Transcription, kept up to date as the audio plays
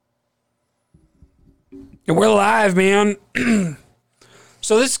And we're live, man.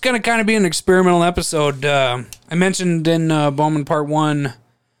 So this is going to kind of be an experimental episode. I mentioned in Bowman Part 1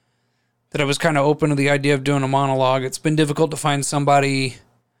 that I was kind of open to the idea of doing a monologue. It's been difficult to find somebody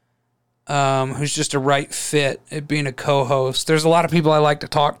who's just a right fit at being a co-host. There's a lot of people I like to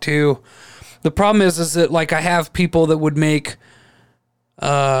talk to. The problem is that like I have people that would make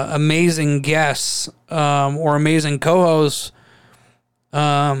amazing guests or amazing co-hosts,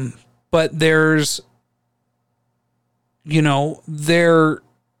 but there's a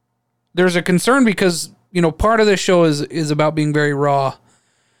concern because, part of this show is about being very raw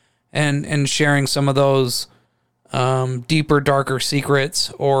and sharing some of those deeper, darker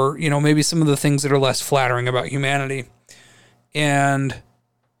secrets or, maybe some of the things that are less flattering about humanity. And,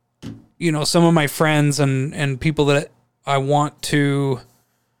 some of my friends and people that I want to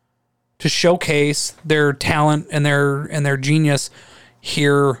showcase their talent and their genius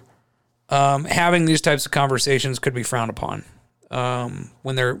here, having these types of conversations could be frowned upon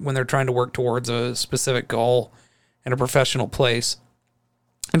when they're trying to work towards a specific goal in a professional place.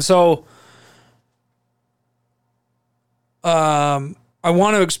 And so I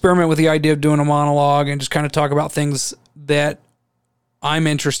want to experiment with the idea of doing a monologue and just kind of talk about things that I'm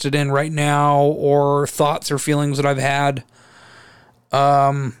interested in right now or thoughts or feelings that I've had.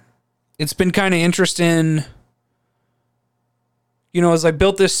 It's been kind of interesting, as I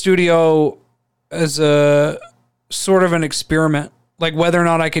built this studio as a sort of an experiment, like whether or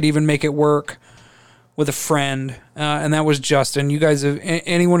not I could even make it work with a friend. And that was Justin. You guys have,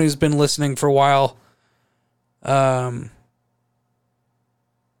 anyone who's been listening for a while,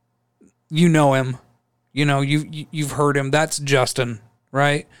 you know him, you've heard him. That's Justin,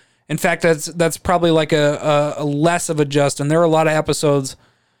 right? In fact, that's probably like a less of a Justin. There are a lot of episodes,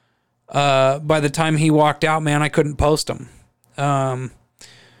 by the time he walked out, man, I couldn't post them. That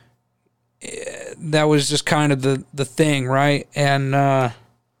was just kind of the thing, right? And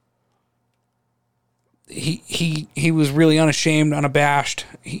he was really unashamed, unabashed.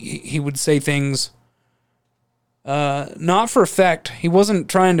 He would say things not for effect. He wasn't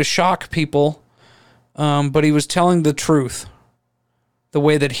trying to shock people, but he was telling the truth the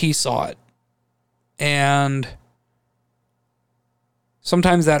way that he saw it. And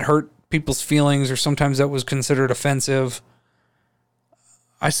sometimes that hurt people's feelings, or sometimes that was considered offensive.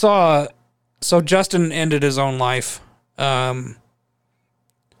 So Justin ended his own life. And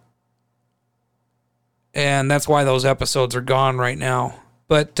that's why those episodes are gone right now.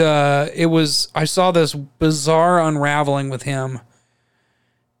 But I saw this bizarre unraveling with him.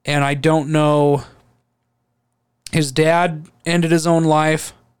 And I don't know. His dad ended his own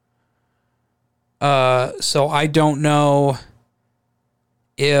life. So I don't know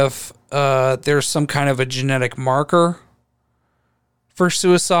if there's some kind of a genetic marker for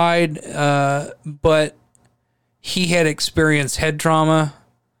suicide, but he had experienced head trauma.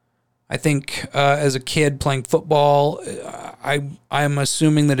 I think as a kid playing football, I'm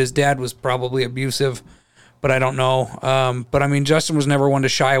assuming that his dad was probably abusive, but I don't know. But I mean, Justin was never one to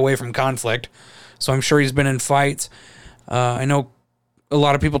shy away from conflict, so I'm sure he's been in fights. I know a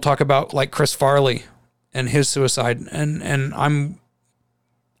lot of people talk about like Chris Farley and his suicide, and I'm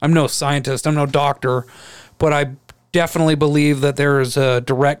no scientist, I'm no doctor, but I definitely believe that there is a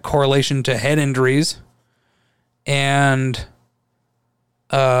direct correlation to head injuries and,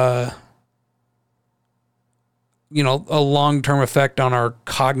 a long-term effect on our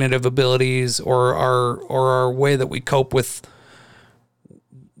cognitive abilities or our way that we cope with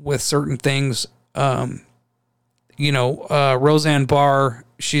certain things. Roseanne Barr,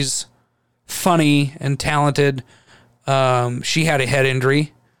 she's funny and talented. She had a head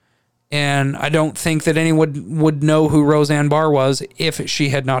injury. And I don't think that anyone would know who Roseanne Barr was if she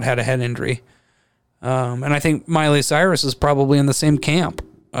had not had a head injury. And I think Miley Cyrus is probably in the same camp.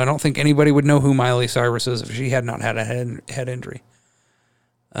 I don't think anybody would know who Miley Cyrus is if she had not had a head injury.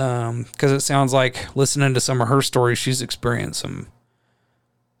 Because it sounds like, listening to some of her stories, she's experienced some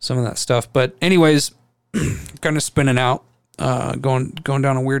of that stuff. But anyways, kind of spinning out, going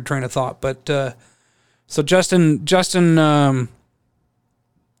down a weird train of thought. But so Justin.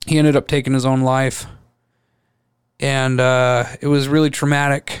 He ended up taking his own life, and it was really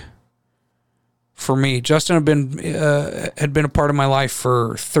traumatic for me. Justin had been a part of my life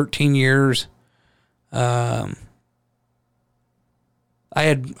for 13 years. I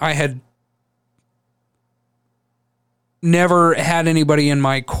had never had anybody in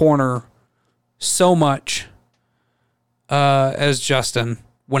my corner so much as Justin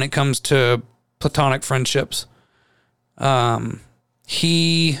when it comes to platonic friendships.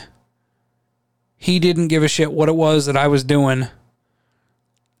 He didn't give a shit what it was that I was doing.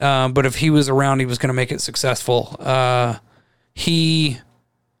 But if he was around, he was going to make it successful. He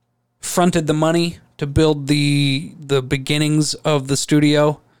fronted the money to build the beginnings of the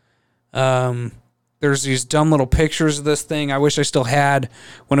studio. There's these dumb little pictures of this thing I wish I still had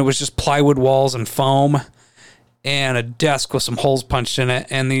when it was just plywood walls and foam and a desk with some holes punched in it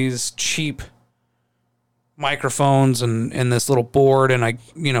and these cheap microphones and this little board. And I,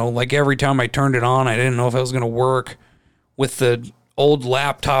 like every time I turned it on, I didn't know if it was going to work with the old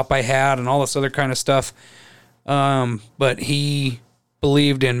laptop I had and all this other kind of stuff. But he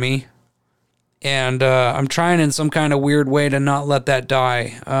believed in me. And I'm trying in some kind of weird way to not let that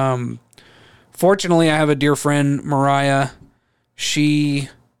die. Fortunately, I have a dear friend, Mariah. She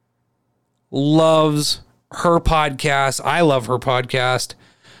loves her podcast. I love her podcast.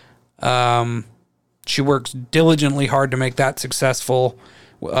 She works diligently hard to make that successful,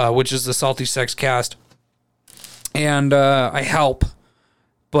 which is the Salty Sex Cast. And I help,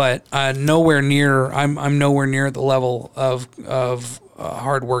 but nowhere near. I'm nowhere near the level of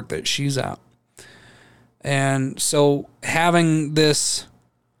hard work that she's at. And so having this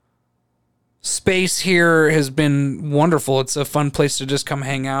space here has been wonderful. It's a fun place to just come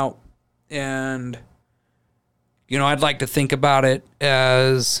hang out. And, I'd like to think about it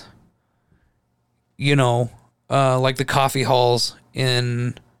as, like the coffee halls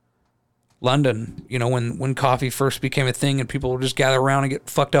in London, when coffee first became a thing and people would just gather around and get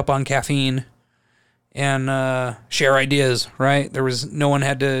fucked up on caffeine and share ideas, right? No one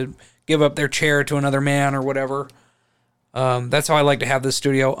had to give up their chair to another man or whatever. That's how I like to have this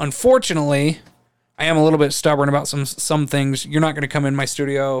studio. Unfortunately, I am a little bit stubborn about some things. You're not going to come in my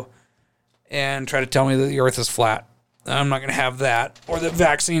studio and try to tell me that the earth is flat. I'm not going to have that. Or that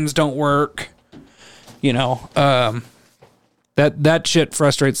vaccines don't work. That shit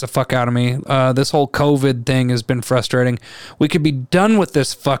frustrates the fuck out of me. This whole COVID thing has been frustrating. We could be done with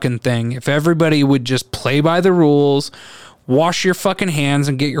this fucking thing if everybody would just play by the rules, wash your fucking hands,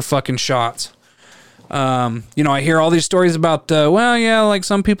 and get your fucking shots. I hear all these stories about, like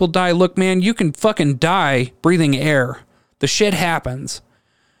some people die. Look, man, you can fucking die breathing air. The shit happens.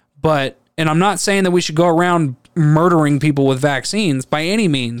 And I'm not saying that we should go around murdering people with vaccines by any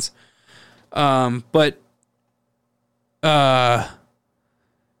means. It's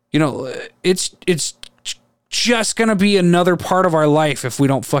just going to be another part of our life if we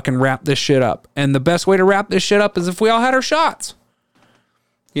don't fucking wrap this shit up. And the best way to wrap this shit up is if we all had our shots.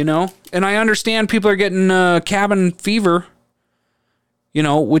 And I understand people are getting cabin fever,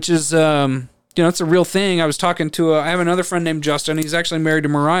 which is, it's a real thing. I was talking to, I have another friend named Justin. He's actually married to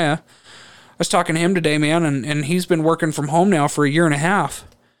Mariah. I was talking to him today, man, and he's been working from home now for 1.5 years.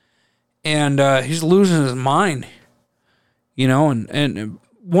 And he's losing his mind, and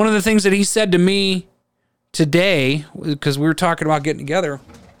one of the things that he said to me today, because we were talking about getting together,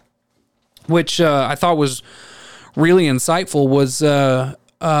 which I thought was really insightful, was I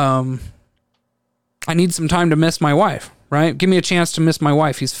need some time to miss my wife, right? Give me a chance to miss my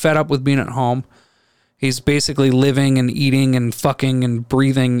wife. He's fed up with being at home. He's basically living and eating and fucking and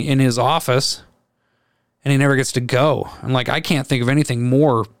breathing in his office, and he never gets to go. I'm like, I can't think of anything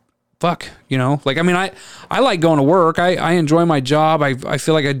more fuck, I like going to work. I enjoy my job. I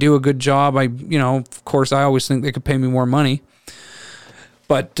feel like I do a good job. Of course, I always think they could pay me more money,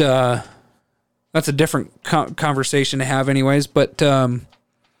 but that's a different conversation to have anyways. But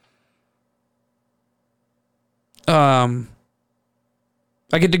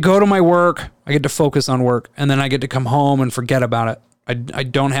I get to go to my work, I get to focus on work, and then I get to come home and forget about it. I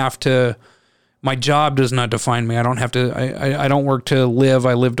don't have to, my job does not define me. I don't have to, I don't work to live,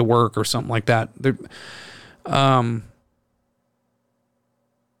 I live to work or something like that. I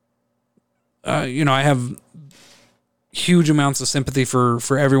have huge amounts of sympathy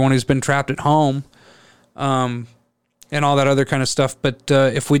for everyone who's been trapped at home, and all that other kind of stuff. But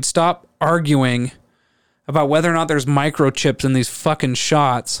if we'd stop arguing about whether or not there's microchips in these fucking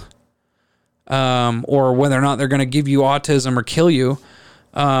shots, or whether or not they're going to give you autism or kill you,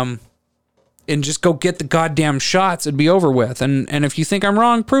 and just go get the goddamn shots, it'd be over with. And if you think I'm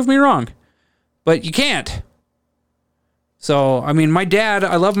wrong, prove me wrong. But you can't. So, I mean, my dad,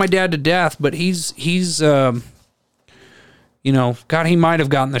 I love my dad to death, but he's God, he might have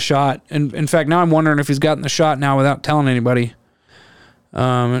gotten the shot. And in fact, now I'm wondering if he's gotten the shot now without telling anybody. Me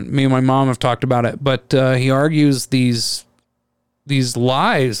and my mom have talked about it, but he argues these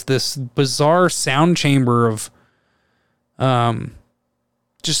lies, this bizarre sound chamber of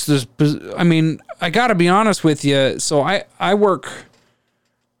just this. I mean, I got to be honest with you. So I work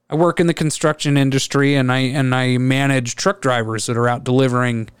in the construction industry, and I manage truck drivers that are out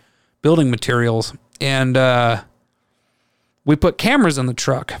delivering building materials. And we put cameras in the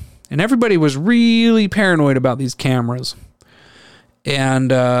truck, and everybody was really paranoid about these cameras.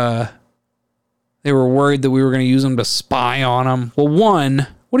 And they were worried that we were going to use them to spy on them. Well, one,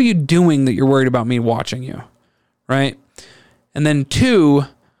 what are you doing that you're worried about me watching you? Right? And then two,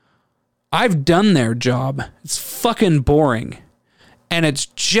 I've done their job. It's fucking boring. And it's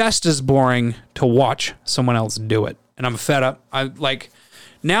just as boring to watch someone else do it. And I'm fed up.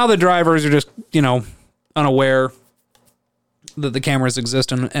 Now the drivers are just, unaware that the cameras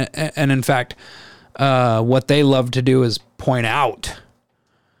exist. And in fact, what they love to do is point out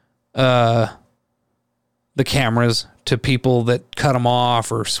the cameras to people that cut them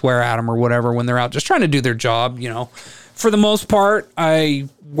off or swear at them or whatever when they're out just trying to do their job. For the most part, I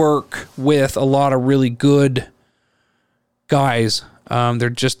work with a lot of really good guys. They're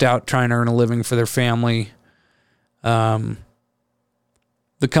just out trying to earn a living for their family. The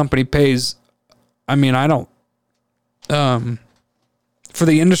company pays, for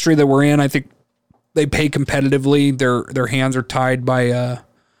the industry that we're in, I think they pay competitively. Their hands are tied by,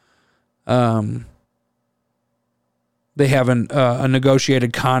 they have a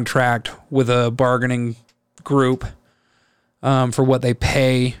negotiated contract with a bargaining group, for what they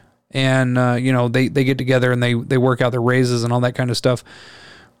pay. And, they get together and they work out their raises and all that kind of stuff.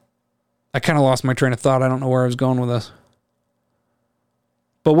 I kind of lost my train of thought. I don't know where I was going with this.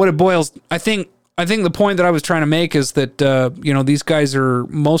 But what it boils, I think the point that I was trying to make is that, these guys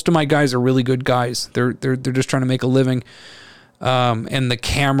most of my guys are really good guys. They're just trying to make a living. And the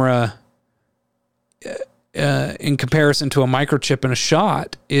camera, in comparison to a microchip in a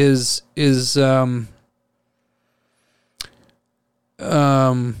shot is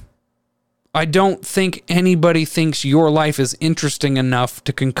I don't think anybody thinks your life is interesting enough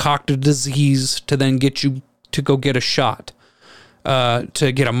to concoct a disease to then get you to go get a shot,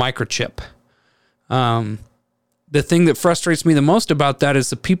 to get a microchip. The thing that frustrates me the most about that is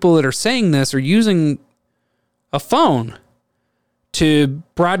the people that are saying this are using a phone to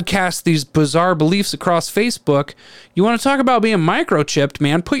broadcast these bizarre beliefs across Facebook. You want to talk about being microchipped,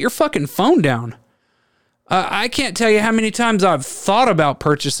 man? Put your fucking phone down. I can't tell you how many times I've thought about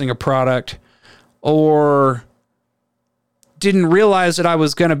purchasing a product or didn't realize that I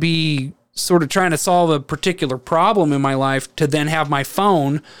was going to be sort of trying to solve a particular problem in my life to then have my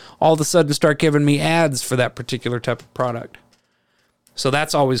phone all of a sudden start giving me ads for that particular type of product. So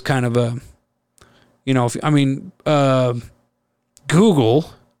that's always kind of a,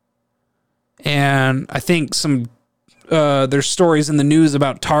 Google, and I think there's stories in the news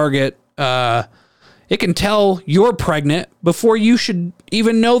about Target. It can tell you're pregnant before you should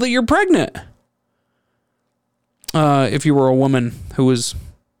even know that you're pregnant. If you were a woman who was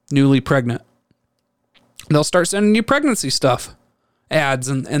newly pregnant, they'll start sending you pregnancy stuff, ads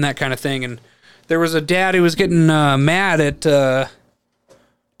and that kind of thing. And there was a dad who was getting mad at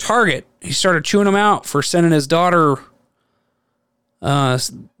Target. He started chewing them out for sending his daughter.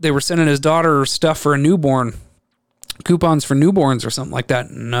 They were sending his daughter stuff for a newborn, coupons for newborns or something like that.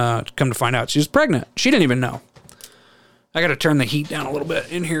 And come to find out, she was pregnant. She didn't even know. I got to turn the heat down a little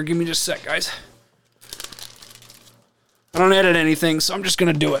bit in here. Give me just a sec, guys. I don't edit anything, so I'm just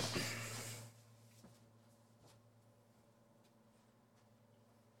going to do it.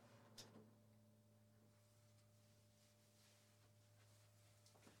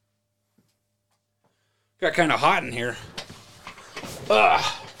 Got kind of hot in here.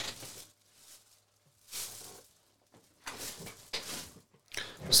 Ugh.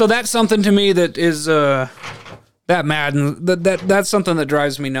 So that's something to me that is that Madden. That's something that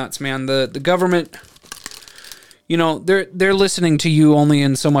drives me nuts, man. The government, they're listening to you only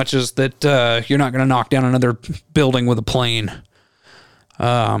in so much as that you're not going to knock down another building with a plane,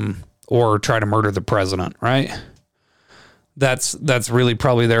 or try to murder the president, right? That's really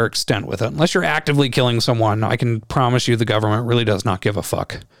probably their extent with it. Unless you're actively killing someone, I can promise you the government really does not give a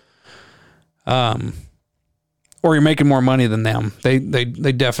fuck. Or you're making more money than them. They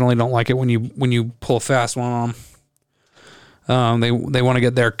definitely don't like it when you pull a fast one on them. They want to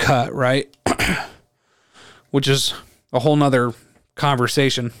get their cut, right? Which is a whole nother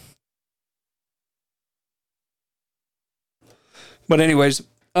conversation. But anyways,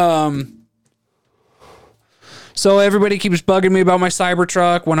 so everybody keeps bugging me about my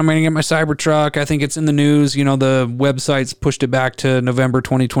Cybertruck. When I'm going to get my Cybertruck, I think it's in the news. The website's pushed it back to November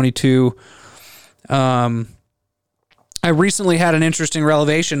 2022. I recently had an interesting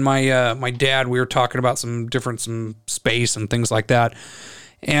revelation. My dad, we were talking about some space and things like that.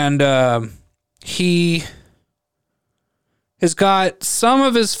 And he has got some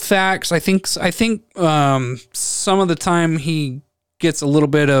of his facts. I think some of the time he gets a little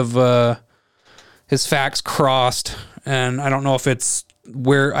bit of his facts crossed, and I don't know if it's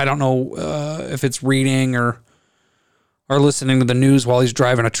if it's reading or listening to the news while he's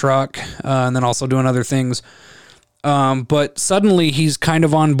driving a truck, and then also doing other things. But suddenly he's kind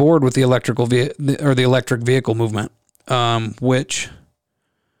of on board with the the electric vehicle movement, which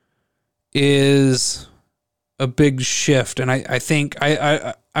is a big shift. And I think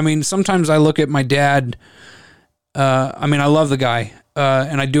I mean, sometimes I look at my dad. I mean, I love the guy,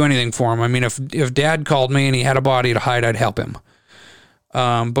 and I'd do anything for him. I mean, if Dad called me and he had a body to hide, I'd help him.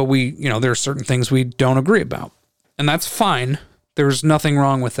 But there are certain things we don't agree about, and that's fine. There's nothing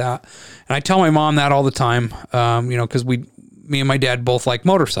wrong with that. And I tell my mom that all the time, because me and my dad both like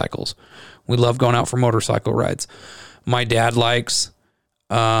motorcycles. We love going out for motorcycle rides. My dad likes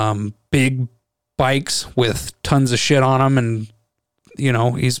big bikes with tons of shit on them, and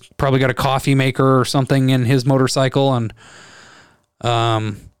he's probably got a coffee maker or something in his motorcycle, and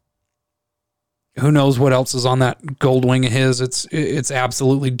who knows what else is on that gold wing of his. It's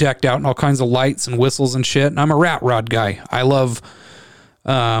absolutely decked out in all kinds of lights and whistles and shit. And I'm a rat rod guy. I love,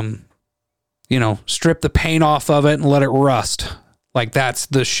 strip the paint off of it and let it rust. Like, that's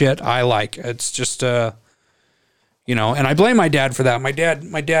the shit I like. It's just, and I blame my dad for that. My dad,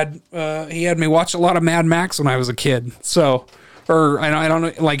 he had me watch a lot of Mad Max when I was a kid. So, I don't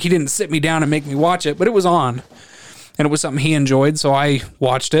know, like, he didn't sit me down and make me watch it, but it was on, and it was something he enjoyed. So I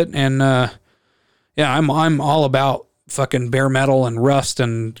watched it, and, yeah, I'm all about fucking bare metal and rust,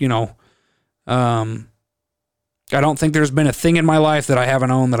 and I don't think there's been a thing in my life that I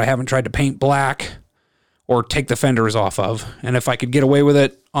haven't owned that I haven't tried to paint black or take the fenders off of. And if I could get away with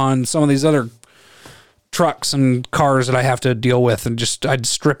it on some of these other trucks and cars that I have to deal with, and I'd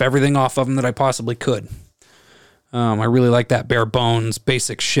strip everything off of them that I possibly could. I really like that bare bones,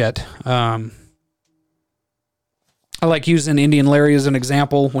 basic shit. I like using Indian Larry as an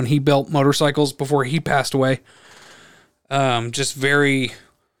example when he built motorcycles before he passed away. Just very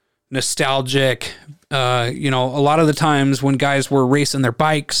nostalgic. A lot of the times when guys were racing their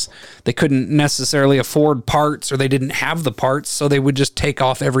bikes, they couldn't necessarily afford parts, or they didn't have the parts, so they would just take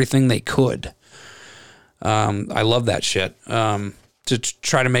off everything they could. I love that shit. To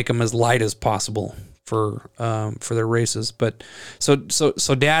try to make them as light as possible for their races. But so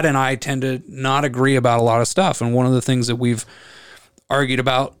Dad and I tend to not agree about a lot of stuff. And one of the things that we've argued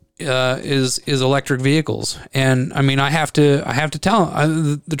about is electric vehicles. And I mean, I have to tell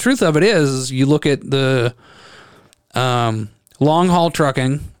the truth of it is you look at the long haul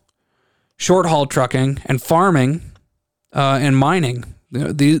trucking, short haul trucking, and farming and mining.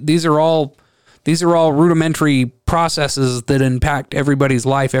 These are all rudimentary processes that impact everybody's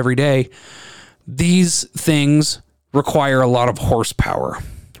life every day. These things require a lot of horsepower,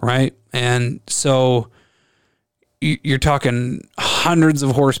 right? And so you're talking hundreds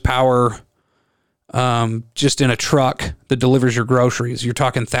of horsepower just in a truck that delivers your groceries. You're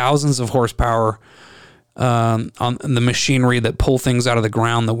talking thousands of horsepower on the machinery that pull things out of the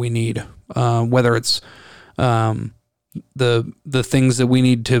ground that we need, whether it's the things that we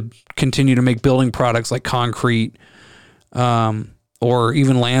need to continue to make building products like concrete, or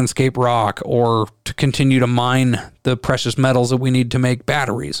even landscape rock, or to continue to mine the precious metals that we need to make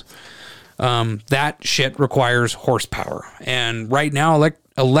batteries. That shit requires horsepower. And right now,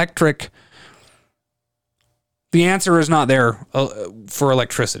 electric, the answer is not there for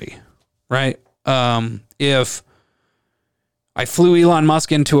electricity, right? If I flew Elon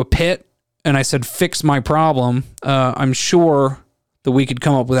Musk into a pit and I said, fix my problem, I'm sure that we could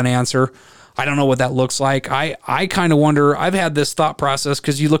come up with an answer. I don't know what that looks like. I kind of wonder, I've had this thought process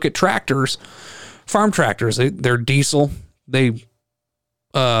because you look at tractors, farm tractors, they're diesel. They've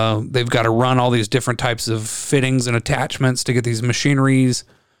got to run all these different types of fittings and attachments to get these machineries,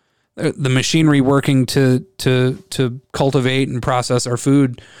 the machinery working to cultivate and process our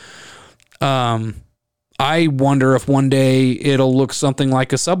food. I wonder if one day it'll look something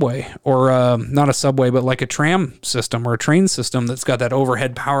like a subway, or not a subway, but like a tram system or a train system that's got that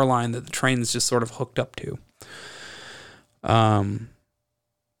overhead power line that the train's just sort of hooked up to.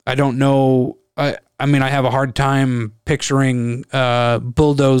 I don't know. I mean, I have a hard time picturing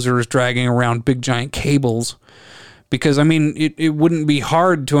bulldozers dragging around big giant cables, because I mean, it wouldn't be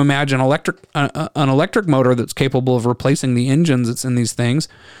hard to imagine an electric motor that's capable of replacing the engines that's in these things.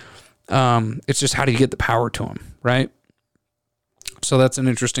 It's just, how do you get the power to them, right? So that's an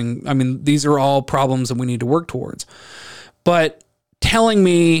interesting, I mean, these are all problems that we need to work towards. But telling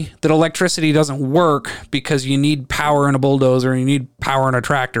me that electricity doesn't work because you need power in a bulldozer and you need power in a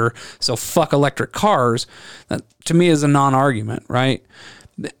tractor, so fuck electric cars, that to me is a non-argument, right?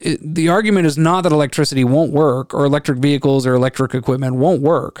 The argument is not that electricity won't work, or electric vehicles or electric equipment won't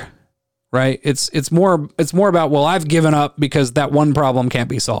work, right? It's more about, well, I've given up because that one problem can't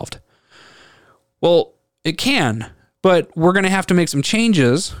be solved. Well, it can, but we're going to have to make some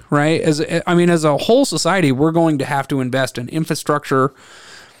changes, right? As a whole society, we're going to have to invest in infrastructure.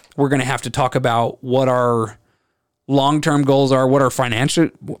 We're going to have to talk about what our long-term goals are, what our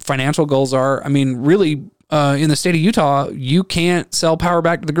financial goals are. I mean, really, in the state of Utah, you can't sell power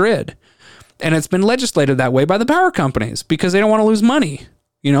back to the grid. And it's been legislated that way by the power companies because they don't want to lose money.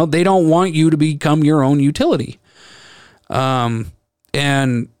 You know, they don't want you to become your own utility. And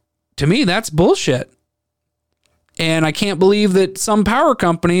to me, that's bullshit. And I can't believe that some power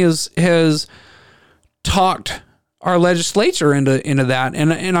company has talked our legislature into that.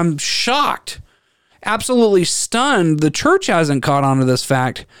 And I'm shocked, absolutely stunned. The church hasn't caught on to this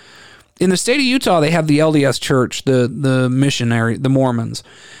fact. In the state of Utah, they have the LDS Church, the missionary, the Mormons,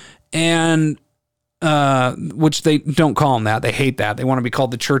 and which they don't call them that. They hate that. They want to be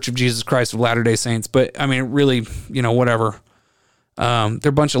called the Church of Jesus Christ of Latter-day Saints. But I mean, really, whatever. They're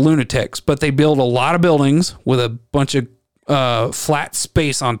a bunch of lunatics, but they build a lot of buildings with a bunch of flat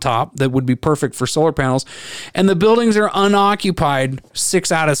space on top that would be perfect for solar panels. And the buildings are unoccupied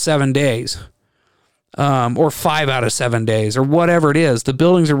 6 out of 7 days. Or 5 out of 7 days, or whatever it is. The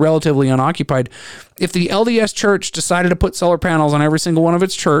buildings are relatively unoccupied. If the LDS Church decided to put solar panels on every single one of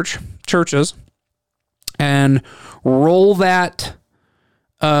its churches and roll that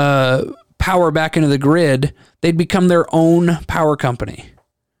power back into the grid, they'd become their own power company,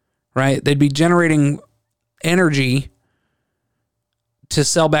 right? They'd be generating energy to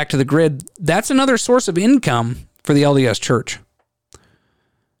sell back to the grid. That's another source of income for the LDS Church.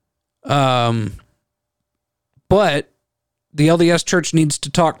 But the LDS Church needs to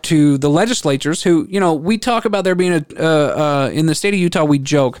talk to the legislatures who, we talk about there being in the state of Utah, we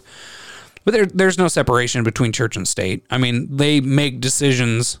joke, but there's no separation between church and state. I mean, they make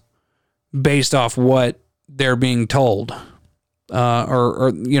decisions based off what they're being told,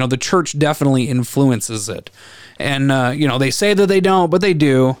 or the church definitely influences it. And, they say that they don't, but they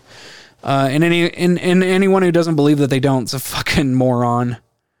do. And anyone who doesn't believe that they don't is a fucking moron.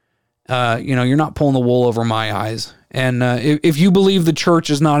 You're not pulling the wool over my eyes. And if you believe the church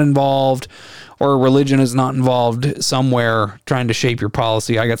is not involved or religion is not involved somewhere trying to shape your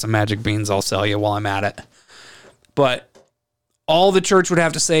policy, I got some magic beans I'll sell you while I'm at it. But all the church would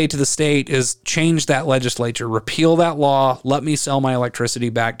have to say to the state is change that legislature, repeal that law, let me sell my electricity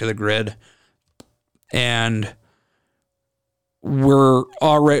back to the grid. And we're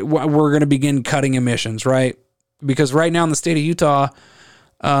going to begin cutting emissions, right? Because right now in the state of Utah,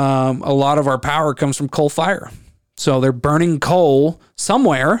 a lot of our power comes from coal fire. So they're burning coal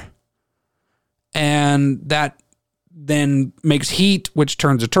somewhere, and that then makes heat, which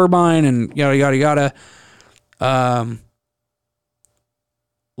turns a turbine, and yada, yada, yada.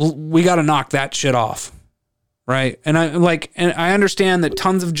 We got to knock that shit off, right? And I understand that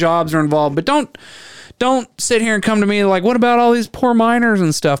tons of jobs are involved, but don't sit here and come to me like, what about all these poor miners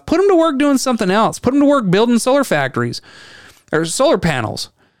and stuff? Put them to work doing something else. Put them to work building solar factories or solar panels,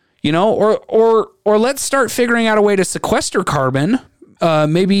 or let's start figuring out a way to sequester carbon,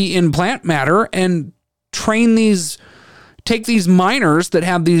 maybe in plant matter, and take these miners that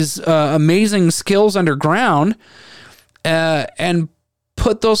have these amazing skills underground, and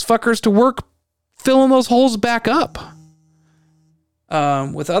put those fuckers to work filling those holes back up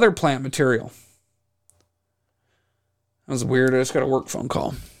with other plant material. That was weird. I just got a work phone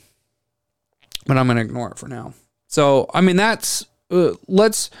call, but I'm going to ignore it for now. So, I mean, I'm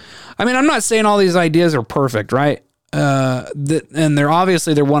not saying all these ideas are perfect, right? And they're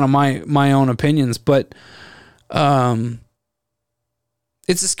one of my own opinions, but,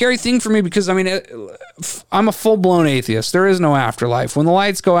 it's a scary thing for me because, I mean, I'm a full-blown atheist. There is no afterlife. When the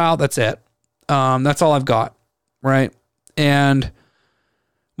lights go out, that's it. That's all I've got, right? And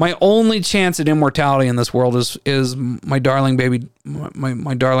my only chance at immortality in this world is my darling baby,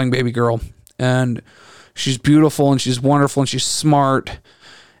 my darling baby girl. And she's beautiful and she's wonderful and she's smart.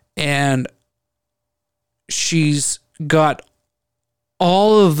 And she's got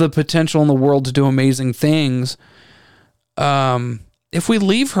all of the potential in the world to do amazing things. If we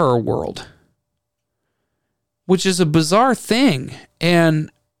leave her a world, which is a bizarre thing. And,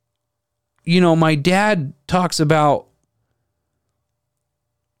 my dad talks about,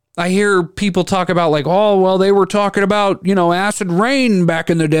 I hear people talk about like, oh, well, they were talking about, acid rain back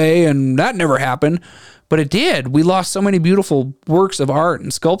in the day and that never happened, but it did. We lost so many beautiful works of art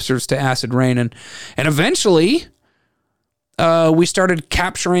and sculptures to acid rain. And eventually, we started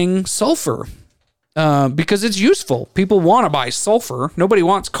capturing sulfur. Because it's useful. People want to buy sulfur. Nobody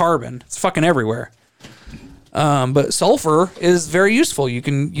wants carbon. It's fucking everywhere. But sulfur is very useful. You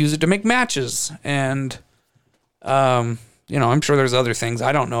can use it to make matches, and I'm sure there's other things.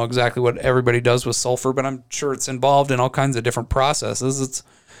 I don't know exactly what everybody does with sulfur, but I'm sure it's involved in all kinds of different processes. It's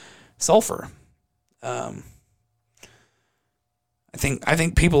sulfur. I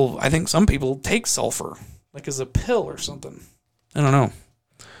think some people take sulfur like as a pill or something. I don't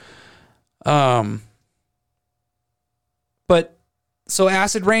know. But so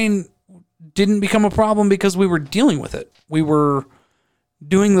acid rain didn't become a problem because we were dealing with it. We were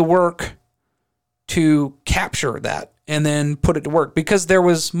doing the work to capture that and then put it to work because there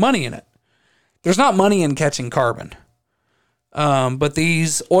was money in it. There's not money in catching carbon. But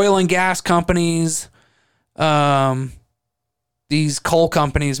these oil and gas companies, these coal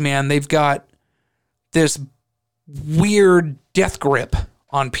companies, man, they've got this weird death grip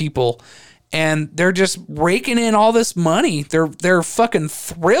on people, and they're just raking in all this money. They're fucking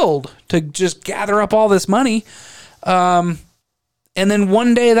thrilled to just gather up all this money. And then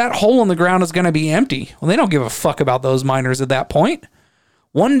one day that hole in the ground is going to be empty. Well, they don't give a fuck about those miners at that point.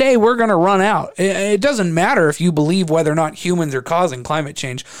 One day we're going to run out. It doesn't matter if you believe whether or not humans are causing climate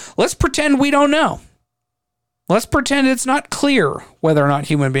change. Let's pretend we don't know. Let's pretend it's not clear whether or not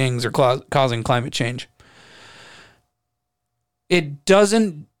human beings are causing climate change. It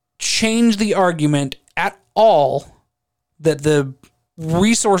doesn't change the argument at all that the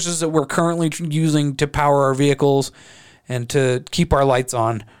resources that we're currently using to power our vehicles and to keep our lights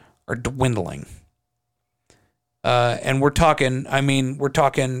on are dwindling. And we're talking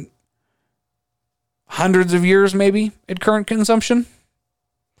hundreds of years maybe at current consumption.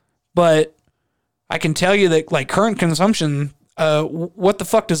 But I can tell you that like current consumption, what the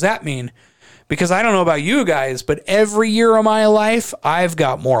fuck does that mean? Because I don't know about you guys, but every year of my life, I've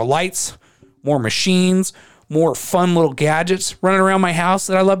got more lights, more machines, more fun little gadgets running around my house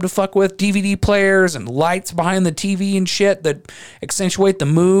that I love to fuck with, DVD players and lights behind the TV and shit that accentuate the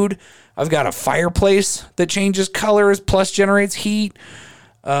mood. I've got a fireplace that changes colors plus generates heat.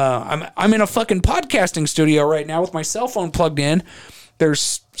 I'm in a fucking podcasting studio right now with my cell phone plugged in.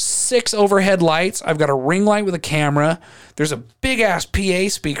 There's 6 overhead lights. I've got a ring light with a camera. There's a big ass PA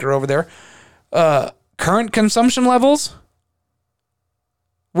speaker over there. Current consumption levels?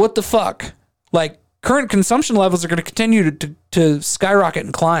 What the fuck? Like, current consumption levels are going to continue to skyrocket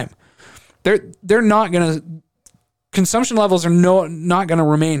and climb. They're not going to. Consumption levels are not going to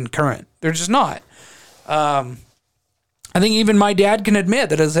remain current. They're just not. I think even my dad can admit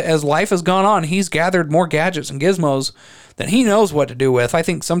that as life has gone on, he's gathered more gadgets and gizmos than he knows what to do with. I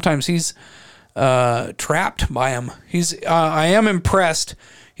think sometimes he's trapped by them. I am impressed.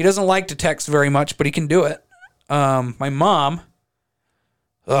 He doesn't like to text very much, but he can do it. My mom.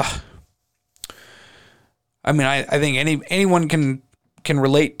 I mean, I think anyone can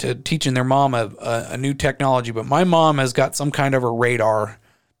relate to teaching their mom a new technology, but my mom has got some kind of a radar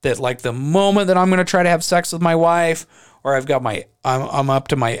that, like, the moment that I'm going to try to have sex with my wife, or I'm up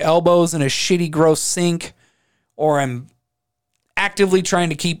to my elbows in a shitty, gross sink, or I'm actively trying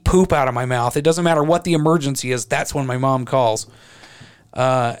to keep poop out of my mouth. It doesn't matter what the emergency is. That's when my mom calls.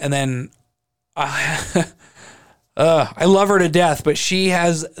 And then I love her to death, but she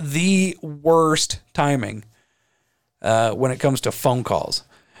has the worst timing when it comes to phone calls.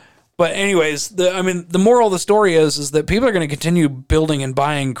 But anyways, the moral of the story is that people are going to continue building and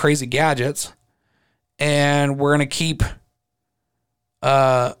buying crazy gadgets, and we're going to keep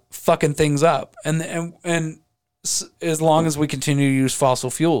fucking things up, and as long as we continue to use fossil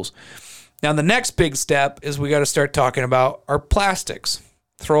fuels. Now, the next big step is we got to start talking about our plastics,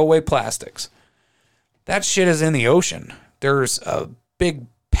 throwaway plastics. That shit is in the ocean. There's a big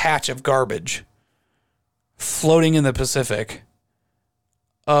patch of garbage floating in the Pacific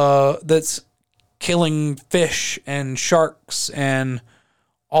that's killing fish and sharks and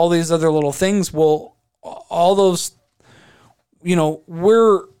all these other little things. Well, all those,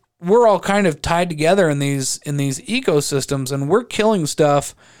 we're all kind of tied together in these ecosystems, and we're killing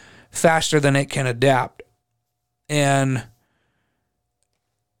stuff faster than it can adapt. And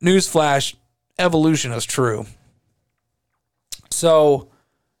newsflash, evolution is true. So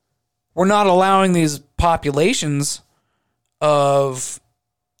we're not allowing these populations of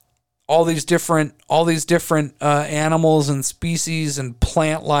all these different animals and species and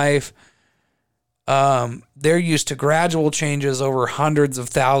plant life. They're used to gradual changes over hundreds of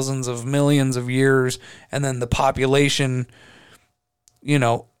thousands of millions of years, and then the population,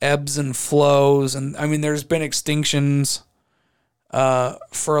 ebbs and flows. And I mean, there's been extinctions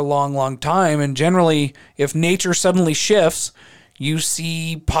for a long, long time. And generally, if nature suddenly shifts, you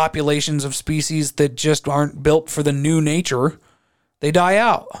see populations of species that just aren't built for the new nature. They die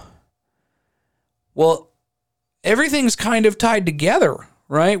out. Well, everything's kind of tied together,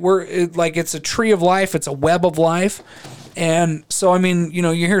 right? It's a tree of life. It's a web of life. And so, I mean,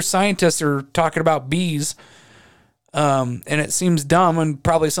 you hear scientists are talking about bees, and it seems dumb. And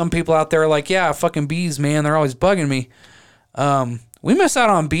probably some people out there are like, yeah, fucking bees, man. They're always bugging me. We miss out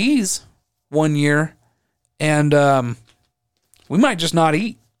on bees one year, and we might just not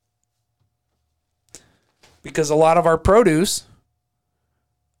eat because a lot of our produce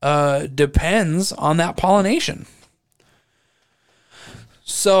depends on that pollination.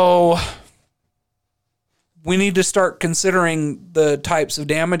 So we need to start considering the types of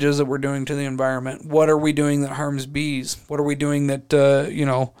damages that we're doing to the environment. What are we doing that harms bees? What are we doing that,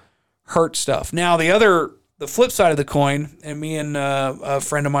 hurt stuff? Now, the flip side of the coin, and me and a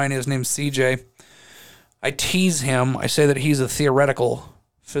friend of mine, his name's CJ, I tease him. I say that he's a theoretical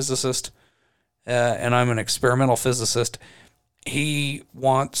physicist, and I'm an experimental physicist. He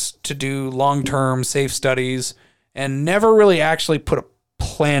wants to do long-term safe studies and never really actually put a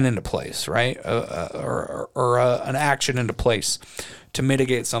plan into place, right? Or an action into place to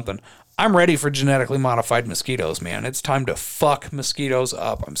mitigate something. I'm ready for genetically modified mosquitoes, man. It's time to fuck mosquitoes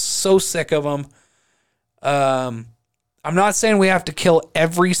up. I'm so sick of them. I'm not saying we have to kill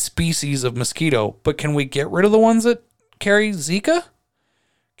every species of mosquito, but can we get rid of the ones that carry Zika?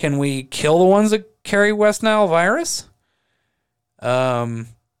 Can we kill the ones that carry West Nile virus? Can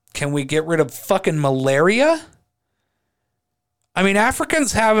we get rid of fucking malaria? I mean, Africa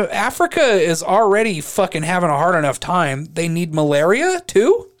is already fucking having a hard enough time. They need malaria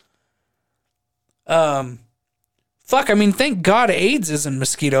too? Fuck, I mean, thank God AIDS isn't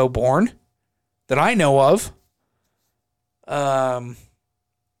mosquito borne that I know of.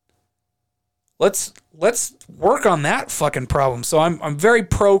 Let's work on that fucking problem. So I'm very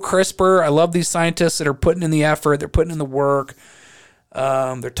pro CRISPR. I love these scientists that are putting in the effort, they're putting in the work.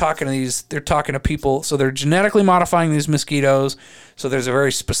 They're talking to people. So they're genetically modifying these mosquitoes. So there's a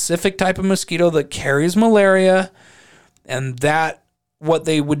very specific type of mosquito that carries malaria, and that what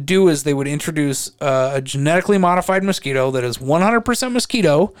they would do is they would introduce a genetically modified mosquito that is 100%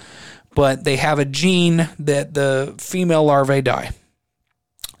 mosquito, but they have a gene that the female larvae die.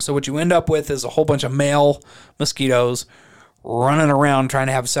 So what you end up with is a whole bunch of male mosquitoes running around trying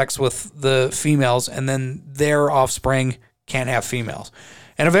to have sex with the females, and then their offspring can't have females.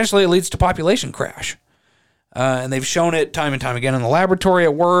 And eventually it leads to population crash. And they've shown it time and time again in the laboratory.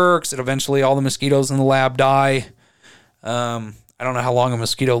 It works. And eventually all the mosquitoes in the lab die. I don't know how long a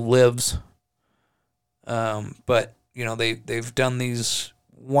mosquito lives. But, they've done these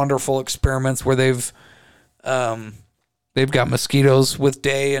wonderful experiments where they've got mosquitoes with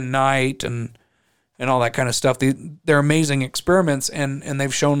day and night and all that kind of stuff. They're amazing experiments, and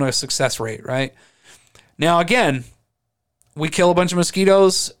they've shown a success rate, right? Now, again, we kill a bunch of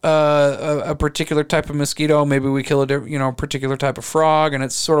mosquitoes, a particular type of mosquito. Maybe we kill a particular type of frog, and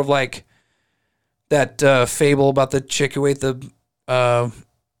it's sort of like that fable about the chick who ate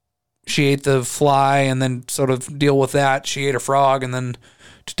she ate the fly, and then sort of deal with that, she ate a frog, and then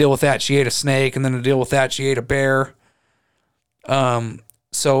to deal with that, she ate a snake, and then to deal with that, she ate a bear.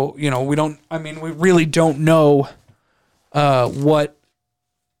 So we really don't know what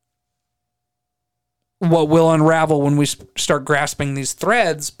will unravel when we start grasping these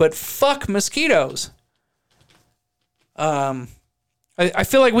threads, but fuck mosquitoes. I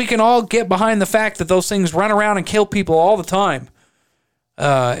feel like we can all get behind the fact that those things run around and kill people all the time.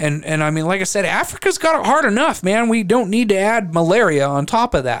 And I mean, like I said, Africa's got it hard enough, man. We don't need to add malaria on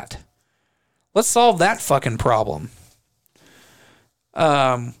top of that. Let's solve that fucking problem.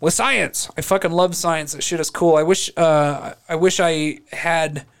 With science. I fucking love science. That shit is cool. I wish I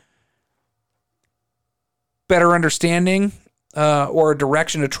had better understanding or a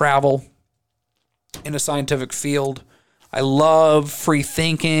direction to travel in a scientific field. I love free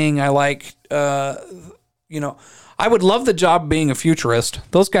thinking. I like, I would love the job of being a futurist.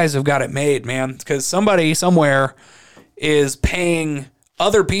 Those guys have got it made, man, because somebody somewhere is paying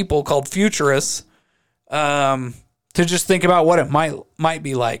other people called futurists to just think about what it might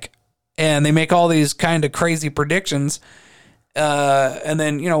be like. And they make all these kind of crazy predictions. And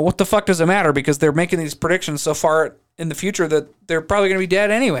then, what the fuck does it matter? Because they're making these predictions so far in the future that they're probably going to be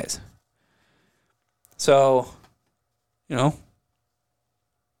dead anyways. So, the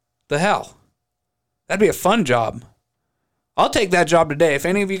hell. That'd be a fun job. I'll take that job today. If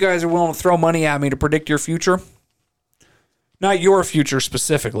any of you guys are willing to throw money at me to predict your future, not your future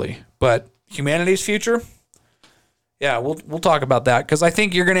specifically, but humanity's future, yeah, we'll talk about that, because I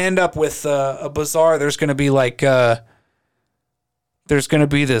think you're going to end up with a bizarre. There's going to be there's going to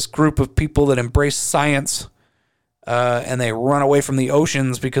be this group of people that embrace science, and they run away from the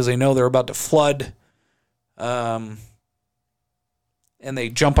oceans because they know they're about to flood. and they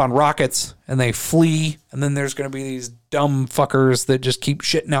jump on rockets and they flee, and then there's going to be these dumb fuckers that just keep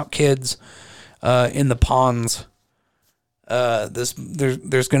shitting out kids in the ponds. There's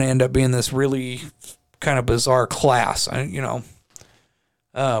going to end up being this really kind of bizarre class. One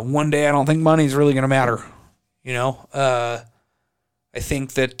day I don't think money's really going to matter. I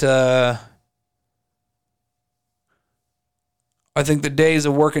think that I think the days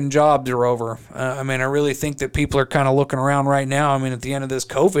of working jobs are over. I really think that people are kind of looking around right now. At the end of this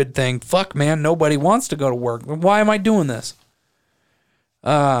COVID thing, fuck, man, nobody wants to go to work. Why am I doing this?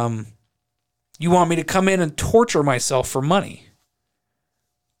 You want me to come in and torture myself for money?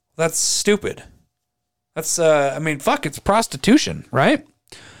 That's stupid. That's, fuck, it's prostitution, right?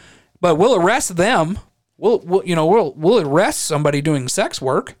 But we'll arrest them. We'll arrest somebody doing sex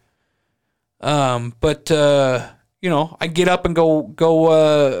work. I get up and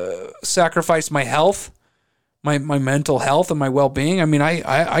go sacrifice my health, my mental health and my well-being.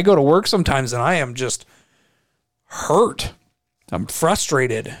 I go to work sometimes and I am just hurt. I'm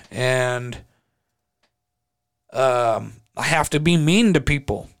frustrated, and I have to be mean to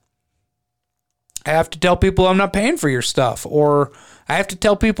people. I have to tell people I'm not paying for your stuff, or I have to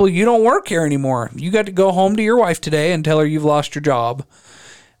tell people you don't work here anymore. You got to go home to your wife today and tell her you've lost your job.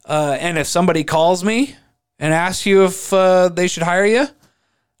 And if somebody calls me and asks you if they should hire you,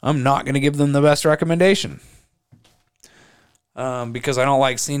 I'm not going to give them the best recommendation. Because I don't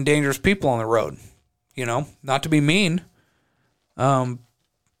like seeing dangerous people on the road. Not to be mean.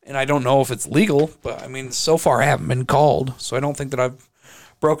 And I don't know if it's legal, but so far I haven't been called, so I don't think that I've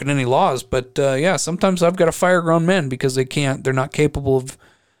broken any laws. But sometimes I've got to fire grown men because they're not capable of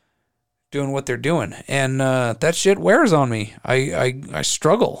doing what they're doing. And that shit wears on me. I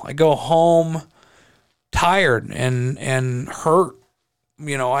struggle. I go home tired and hurt.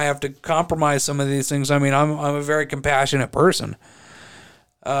 I have to compromise some of these things. I'm a very compassionate person.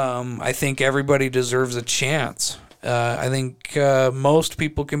 I think everybody deserves a chance. I think most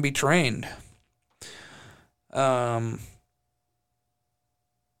people can be trained.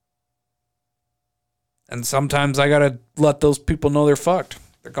 And sometimes I gotta let those people know they're fucked.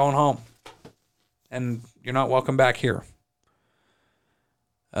 They're going home. And you're not welcome back here.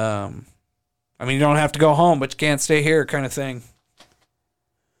 You don't have to go home, but you can't stay here, kind of thing.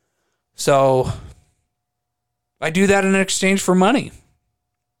 So I do that in exchange for money.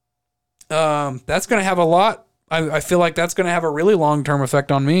 That's going to have a lot. I feel like that's going to have a really long-term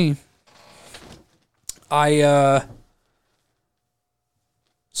effect on me.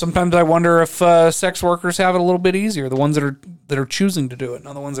 Sometimes I wonder if sex workers have it a little bit easier, the ones that are choosing to do it,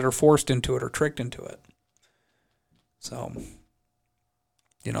 not the ones that are forced into it or tricked into it. So,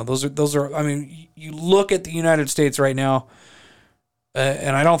 those are. You look at the United States right now,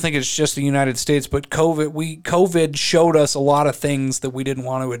 and I don't think it's just the United States, but COVID showed us a lot of things that we didn't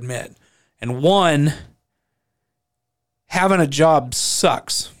want to admit. And one, having a job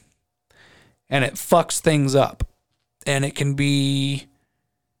sucks, and it fucks things up, and it can be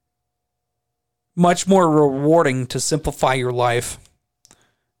much more rewarding to simplify your life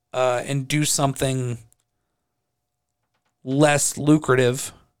and do something less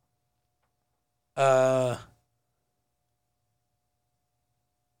lucrative to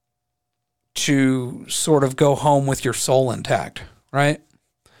sort of go home with your soul intact, right?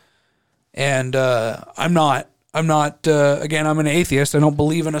 And I'm not again, I'm an atheist. I don't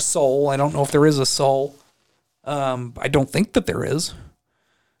believe in a soul. I don't know if there is a soul. I don't think that there is.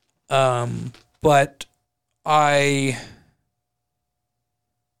 But I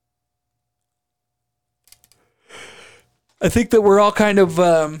think that we're all kind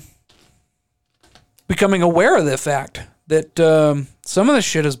of becoming aware of the fact that some of this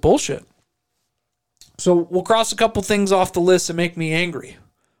shit is bullshit. So we'll cross a couple things off the list that make me angry.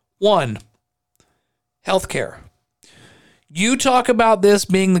 One, healthcare. You talk about this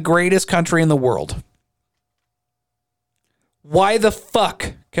being the greatest country in the world. Why the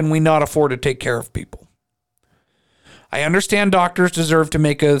fuck can we not afford to take care of people? I understand doctors deserve to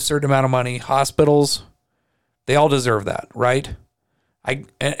make a certain amount of money. Hospitals, they all deserve that, right? And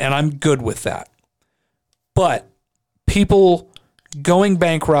I'm good with that. But people going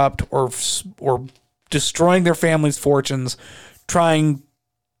bankrupt or destroying their families' fortunes, trying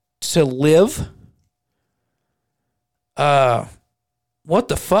to live, what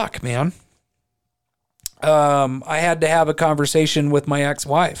the fuck, man? I had to have a conversation with my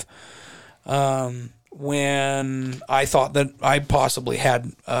ex-wife when I thought that I possibly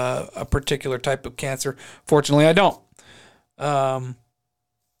had a particular type of cancer. Fortunately, I don't. I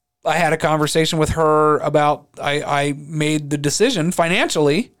had a conversation with her about I made the decision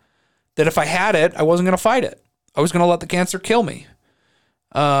financially that if I had it, I wasn't going to fight it. I was going to let the cancer kill me.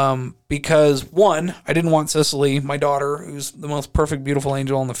 Because one, I didn't want Cicely, my daughter, who's the most perfect, beautiful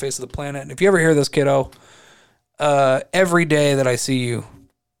angel on the face of the planet. And if you ever hear this, kiddo, every day that I see you,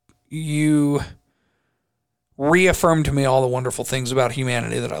 you reaffirm to me all the wonderful things about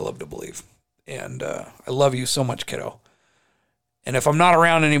humanity that I love to believe. And I love you so much, kiddo. And if I'm not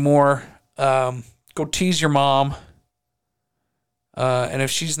around anymore, go tease your mom. And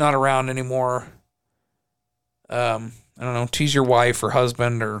if she's not around anymore, I don't know, tease your wife or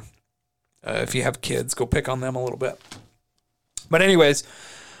husband, or if you have kids, go pick on them a little bit. But anyways,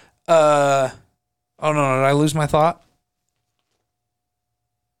 oh no, did I lose my thought?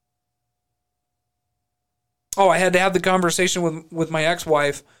 Oh, I had to have the conversation with my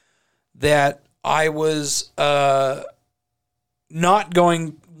ex-wife that I was not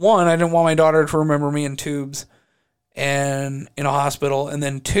going. One, I didn't want my daughter to remember me in tubes and in a hospital. And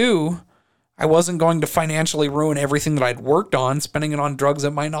then two, I wasn't going to financially ruin everything that I'd worked on, spending it on drugs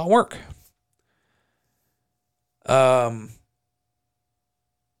that might not work. Or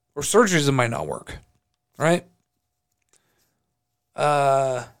surgeries that might not work. Right?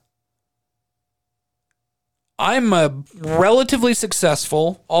 I'm a relatively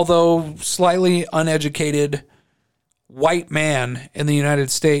successful, although slightly uneducated, white man in the United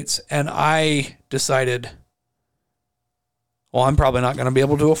States, and I decided, well, I'm probably not going to be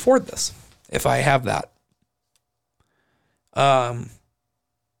able to afford this if I have that. And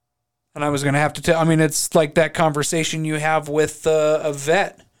I was going to have to tell, I mean, it's like that conversation you have with a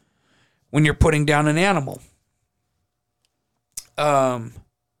vet when you're putting down an animal.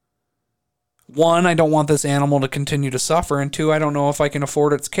 One, I don't want this animal to continue to suffer, and two, I don't know if I can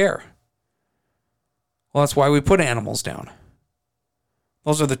afford its care. Well, that's why we put animals down.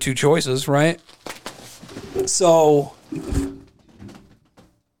 Those are the two choices, right? So,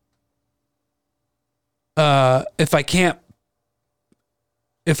 if I can't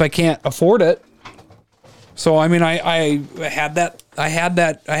afford it, so I mean, I had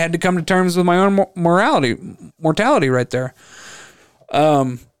to come to terms with my own mortality right there.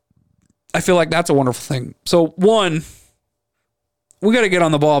 I feel like that's a wonderful thing. So one, we got to get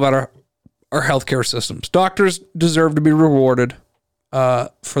on the ball about our healthcare systems. Doctors deserve to be rewarded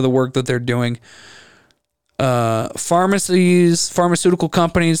for the work that they're doing. Pharmacies, pharmaceutical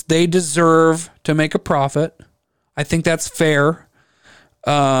companies, they deserve to make a profit. I think that's fair,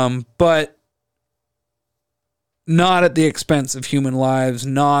 but not at the expense of human lives,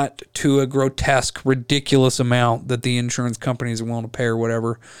 not to a grotesque, ridiculous amount that the insurance companies are willing to pay or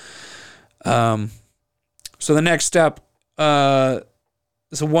whatever. So the next step, so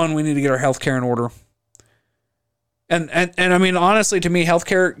one, we need to get our healthcare in order. And I mean, honestly, to me,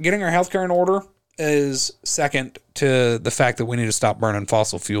 getting our healthcare in order is second to the fact that we need to stop burning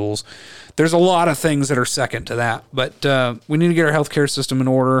fossil fuels. There's a lot of things that are second to that, but, we need to get our healthcare system in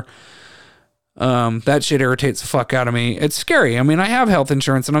order. That shit irritates the fuck out of me. It's scary. I mean, I have health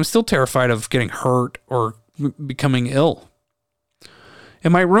insurance and I'm still terrified of getting hurt or becoming ill. It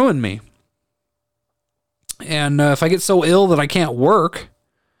might ruin me. And if I get so ill that I can't work,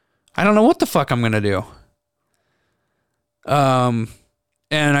 I don't know what the fuck I'm going to do. And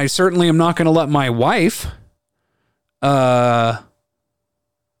I certainly am not going to let my wife go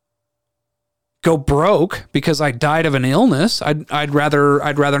broke because I died of an illness. I'd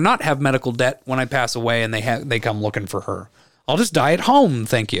rather not have medical debt when I pass away and they come looking for her. I'll just die at home,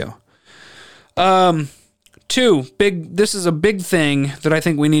 thank you. Two, this is a big thing that I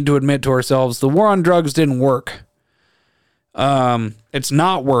think we need to admit to ourselves. The war on drugs didn't work. It's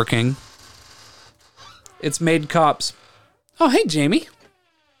not working. It's made cops. Oh, hey, Jamie.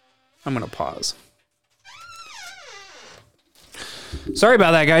 I'm going to pause. Sorry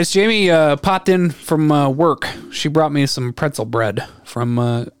about that, guys. Jamie popped in from work. She brought me some pretzel bread from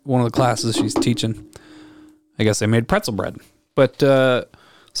one of the classes she's teaching. I guess I made pretzel bread. But,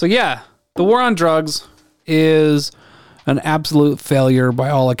 so yeah, the war on drugs is an absolute failure by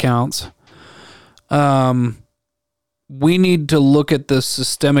all accounts. We need to look at the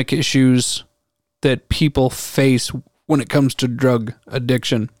systemic issues that people face when it comes to drug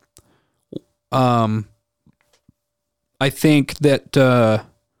addiction. I think that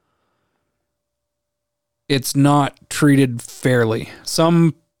it's not treated fairly.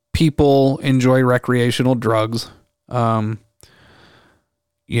 Some people enjoy recreational drugs. I'm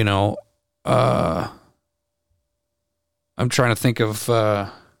trying to think of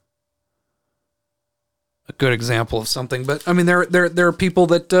a good example of something, but I mean, there are people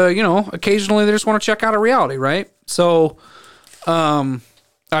that, occasionally they just want to check out a reality, right? So, I've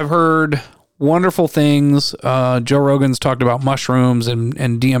heard wonderful things. Joe Rogan's talked about mushrooms and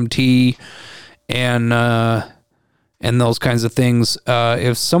DMT and those kinds of things.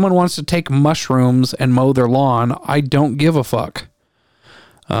 If someone wants to take mushrooms and mow their lawn, I don't give a fuck.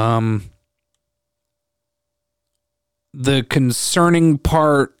 The concerning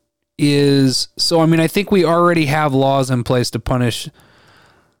part is, so, I mean, I think we already have laws in place to punish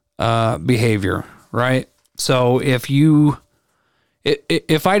behavior, right? So if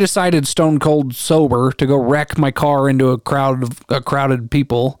I decided stone cold sober to go wreck my car into a crowded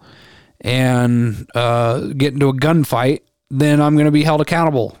people and get into a gunfight, then I'm going to be held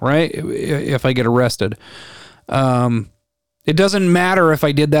accountable, right? If I get arrested. It doesn't matter if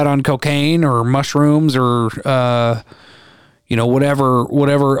I did that on cocaine or mushrooms or,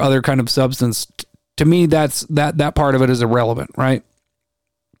 whatever other kind of substance. To me, that part of it is irrelevant, right?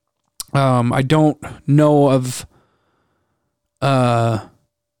 I don't know of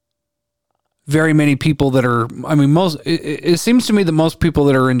very many people that are, I mean, it seems to me that most people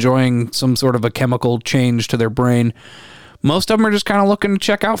that are enjoying some sort of a chemical change to their brain, most of them are just kind of looking to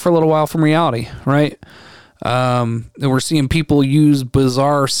check out for a little while from reality, right? And we're seeing people use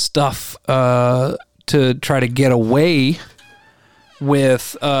bizarre stuff to try to get away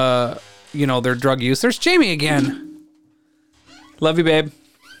with, their drug use. There's Jamie again. Love you, babe.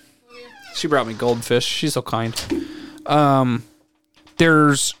 She brought me goldfish. She's so kind.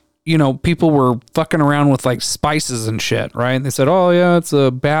 There's, people were fucking around with like spices and shit, right? And they said, oh yeah, it's a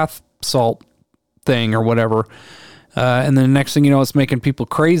bath salt thing or whatever. And then the next thing you know, it's making people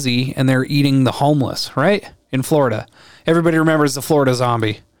crazy and they're eating the homeless, right? In Florida. Everybody remembers the Florida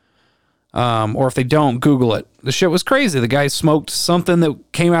zombie. Or if they don't, Google it. The shit was crazy. The guy smoked something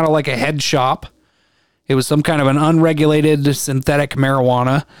that came out of like a head shop. It was some kind of an unregulated synthetic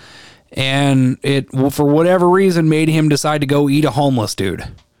marijuana. And it, for whatever reason, made him decide to go eat a homeless dude.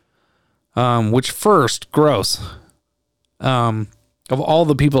 Which first, gross. Of all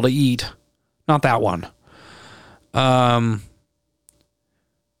the people to eat, not that one. That's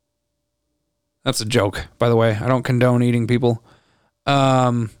a joke, by the way. I don't condone eating people.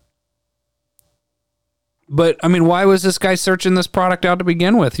 But I mean, why was this guy searching this product out to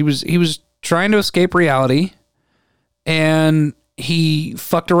begin with? He was trying to escape reality, and he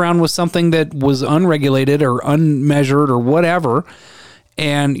fucked around with something that was unregulated or unmeasured or whatever.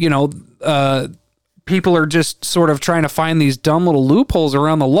 And, people are just sort of trying to find these dumb little loopholes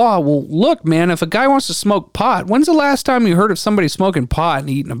around the law. Well, look, man, if a guy wants to smoke pot, when's the last time you heard of somebody smoking pot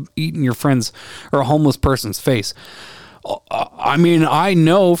and eating your friend's or a homeless person's face? I mean, I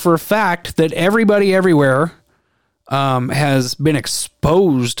know for a fact that everybody everywhere has been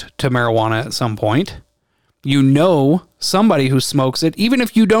exposed to marijuana at some point. Somebody who smokes it, even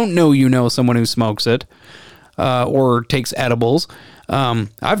if you don't know someone who smokes it or takes edibles.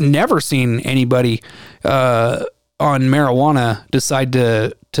 I've never seen anybody on marijuana decide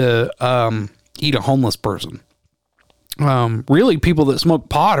to eat a homeless person. Really, people that smoke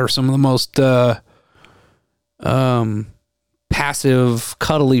pot are some of the most passive,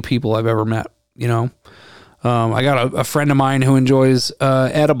 cuddly people I've ever met. I got a friend of mine who enjoys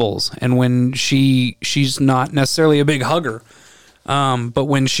edibles, and when she's not necessarily a big hugger, but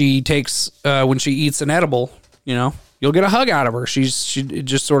when she eats an edible, you'll get a hug out of her. She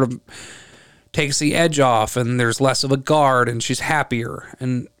just sort of takes the edge off, and there's less of a guard, and she's happier,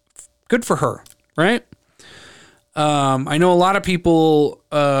 and good for her, right? I know a lot of people.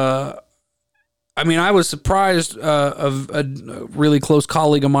 I was surprised of a really close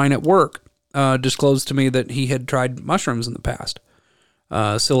colleague of mine at work disclosed to me that he had tried mushrooms in the past,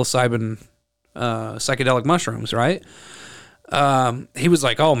 psilocybin, psychedelic mushrooms, right? He was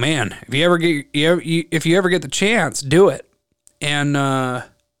like, "Oh man, if you ever get the chance, do it." And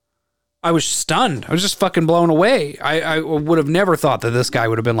I was stunned. I was just fucking blown away. I would have never thought that this guy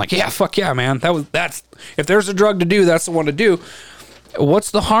would have been like, "Yeah, fuck yeah, man. That's if there's a drug to do, that's the one to do."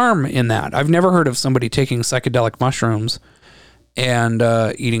 What's the harm in that? I've never heard of somebody taking psychedelic mushrooms and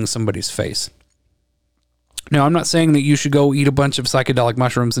eating somebody's face. Now, I'm not saying that you should go eat a bunch of psychedelic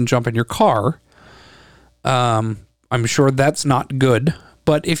mushrooms and jump in your car. I'm sure that's not good.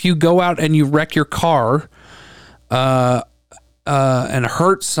 But if you go out and you wreck your car and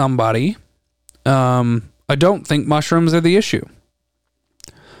hurt somebody, I don't think mushrooms are the issue.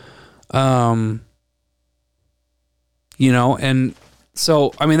 And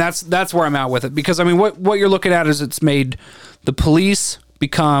so, I mean, that's where I'm at with it, because I mean, what you're looking at is it's made the police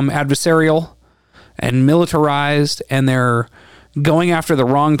become adversarial and militarized, and they're going after the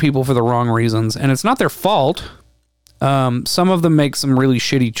wrong people for the wrong reasons. And it's not their fault. Some of them make some really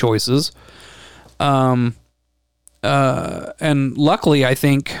shitty choices. And luckily, I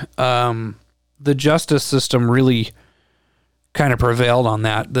think, the justice system really kind of prevailed on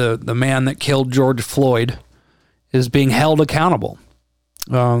that. The man that killed George Floyd is being held accountable.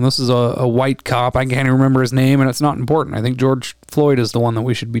 This is a white cop. I can't even remember his name, and it's not important. I think George Floyd is the one that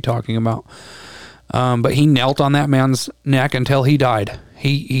we should be talking about. But he knelt on that man's neck until he died.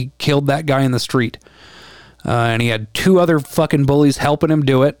 He killed that guy in the street. And he had 2 other fucking bullies helping him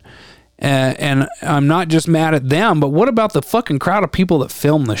do it. And I'm not just mad at them, but what about the fucking crowd of people that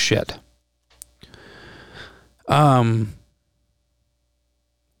filmed this shit? Why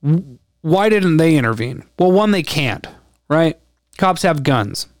didn't they intervene? Well, one, they can't, right? Cops have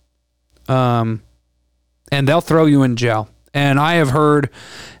guns. And they'll throw you in jail. And I have heard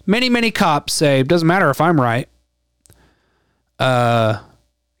many, many cops say, doesn't matter if I'm right,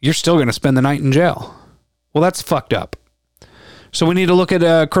 you're still going to spend the night in jail. Well, that's fucked up. So we need to look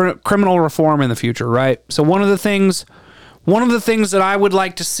at criminal reform in the future, right? So one of the things that I would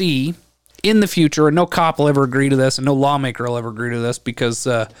like to see in the future, and no cop will ever agree to this, and no lawmaker will ever agree to this, because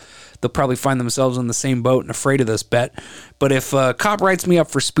they'll probably find themselves in the same boat and afraid of this bet. But if a cop writes me up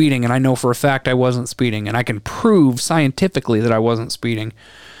for speeding, and I know for a fact I wasn't speeding, and I can prove scientifically that I wasn't speeding,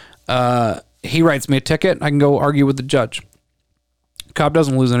 he writes me a ticket, I can go argue with the judge. Cop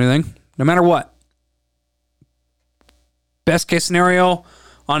doesn't lose anything, no matter what. Best case scenario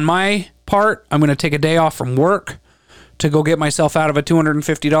on my part, I'm going to take a day off from work to go get myself out of a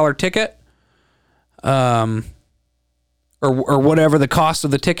 $250 ticket, or whatever the cost of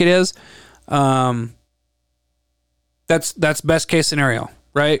the ticket is. That's best case scenario,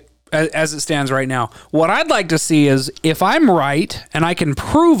 right? As it stands right now. What I'd like to see is, if I'm right and I can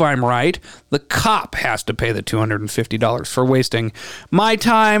prove I'm right, the cop has to pay the $250 for wasting my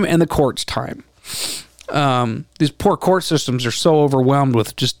time and the court's time. These poor court systems are so overwhelmed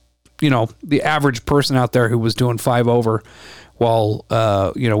with just, the average person out there who was doing 5 over, while,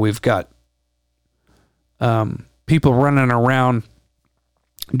 we've got people running around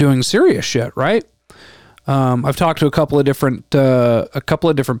doing serious shit, right? I've talked to a couple of different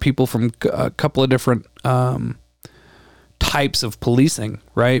people from a couple of different types of policing,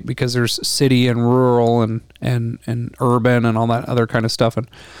 right? Because there's city and rural and urban and all that other kind of stuff. And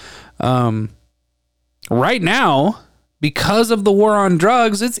right now, because of the war on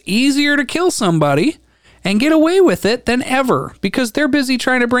drugs, it's easier to kill somebody and get away with it than ever, because they're busy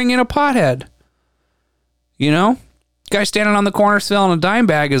trying to bring in a pothead. Guy standing on the corner selling a dime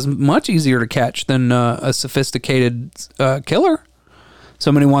bag is much easier to catch than a sophisticated killer.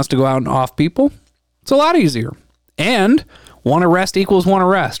 Somebody wants to go out and off people. It's a lot easier. And one arrest equals one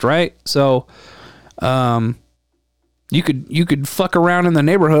arrest, right? So you could fuck around in the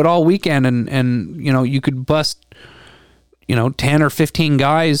neighborhood all weekend and you could bust 10 or 15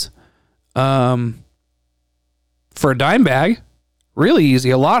 guys for a dime bag. Really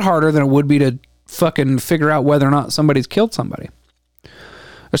easy. A lot harder than it would be to fucking figure out whether or not somebody's killed somebody,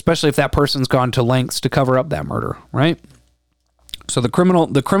 especially if that person's gone to lengths to cover up that murder, right? So the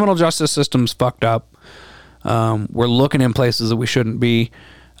criminal justice system's fucked up. We're looking in places that we shouldn't be,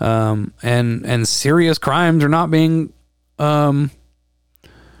 and serious crimes are not being really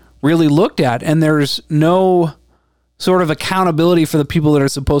looked at, and there's no sort of accountability for the people that are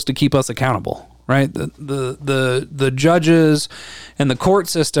supposed to keep us accountable, right? The judges and the court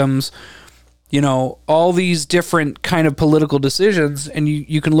systems, all these different kind of political decisions, and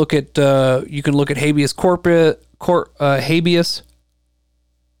you can look at habeas corpus.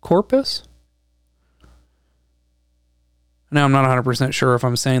 Now, I'm not 100% sure if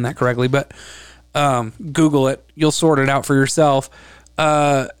I'm saying that correctly, but Google it. You'll sort it out for yourself.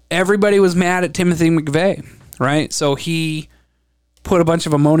 Everybody was mad at Timothy McVeigh, right? So he put a bunch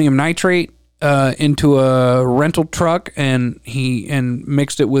of ammonium nitrate into a rental truck and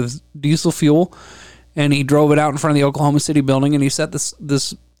mixed it with diesel fuel, and he drove it out in front of the Oklahoma City building, and he set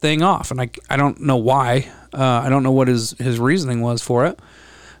this thing off. And I don't know why. I don't know what his reasoning was for it,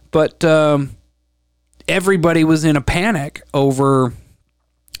 but everybody was in a panic over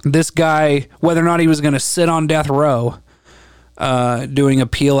this guy, whether or not he was going to sit on death row, doing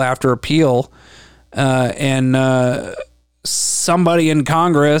appeal after appeal, and somebody in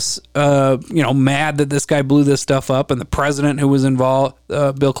Congress, mad that this guy blew this stuff up, and the president who was involved,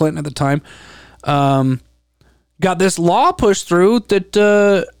 Bill Clinton at the time, got this law pushed through that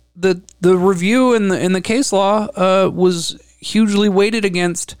the review in the case law was hugely weighted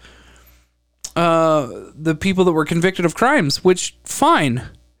against the people that were convicted of crimes, which, fine.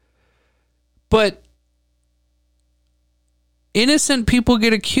 But innocent people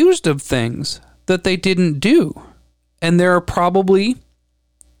get accused of things that they didn't do. And there are probably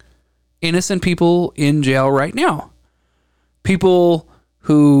innocent people in jail right now. People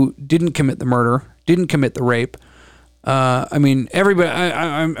who didn't commit the murder, didn't commit the rape. I mean, everybody,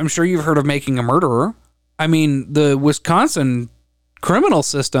 I'm sure you've heard of Making a Murderer. I mean, the Wisconsin criminal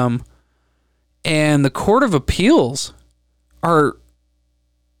system and the Court of Appeals are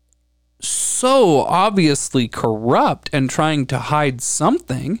so obviously corrupt and trying to hide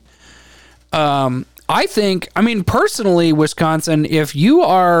something. I think, I mean, personally, Wisconsin, if you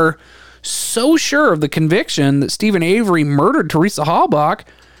are so sure of the conviction that Stephen Avery murdered Teresa Halbach,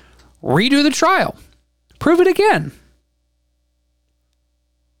 redo the trial. Prove it again.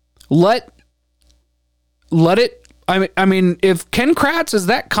 Let it, I mean, if Ken Kratz is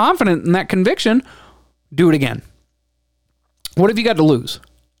that confident in that conviction, do it again. What have you got to lose?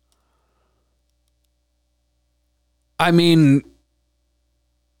 I mean,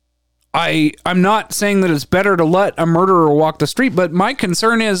 I'm not saying that it's better to let a murderer walk the street, but my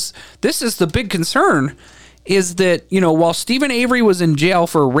concern is, this is the big concern, is that, you know, while Stephen Avery was in jail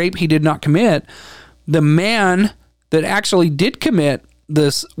for a rape he did not commit, the man that actually did commit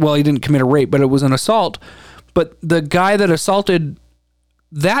this, well, he didn't commit a rape, but it was an assault, but the guy that assaulted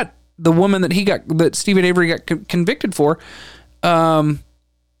the woman that Stephen Avery got convicted for,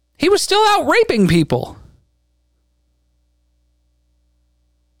 he was still out raping people.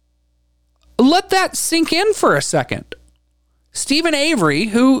 Let that sink in for a second. Stephen Avery,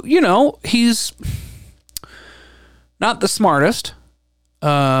 who, you know, he's not the smartest.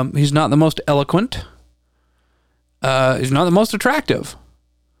 He's not the most eloquent. He's not the most attractive.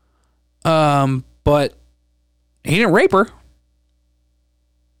 But he didn't rape her.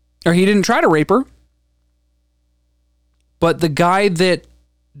 Or he didn't try to rape her. But the guy that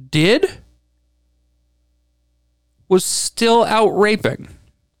did was still out raping.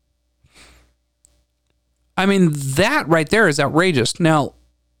 I mean, that right there is outrageous. Now,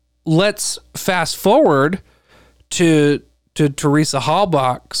 let's fast forward to Teresa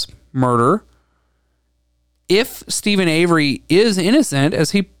Halbach's murder. If Stephen Avery is innocent,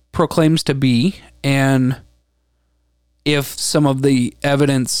 as he proclaims to be, and if some of the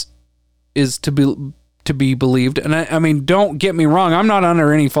evidence is to be believed, and I mean, don't get me wrong, I'm not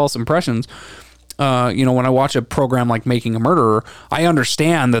under any false impressions. You know, when I watch a program like Making a Murderer, I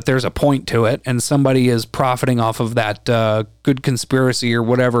understand that there's a point to it and somebody is profiting off of that good conspiracy or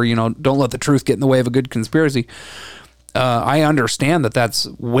whatever. You know, don't let the truth get in the way of a good conspiracy. I understand that that's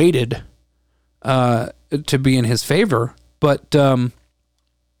weighted to be in his favor. But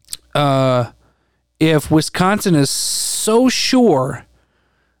if Wisconsin is so sure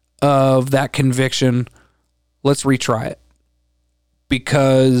of that conviction, let's retry it.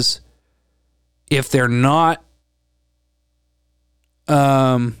 Because if they're not,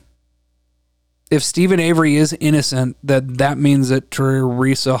 if Stephen Avery is innocent, that means that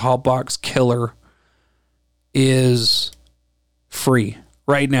Teresa Halbach's killer is free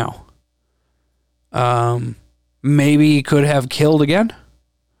right now. Maybe he could have killed again.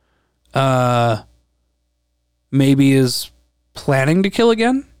 Maybe is planning to kill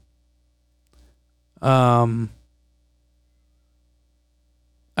again. I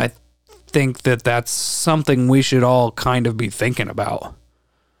think that that's something we should all kind of be thinking about.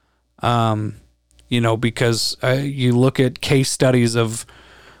 You know, because you look at case studies of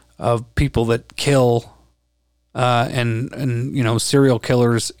people that kill, and you know, serial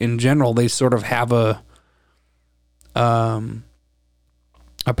killers in general, they sort of have a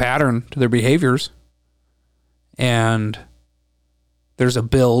pattern to their behaviors, and there's a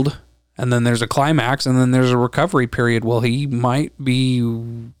build, and then there's a climax, and then there's a recovery period. Well, he might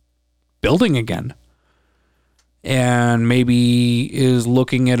be building again, and maybe is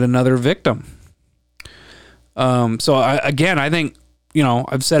looking at another victim. So I think, you know,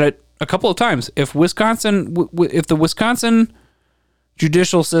 I've said it a couple of times. If the Wisconsin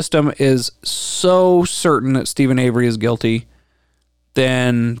judicial system is so certain that Stephen Avery is guilty,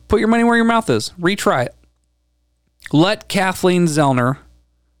 then put your money where your mouth is. Retry it. Let Kathleen Zellner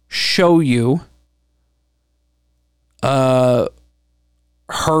show you her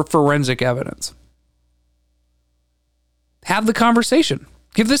forensic evidence. Have the conversation.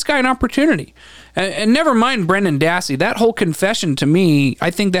 Give this guy an opportunity. And never mind Brendan Dassey. That whole confession, to me, I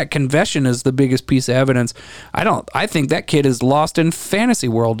think that confession is the biggest piece of evidence. I think that kid is lost in fantasy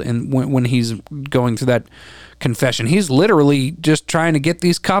world when he's going through that confession. He's literally just trying to get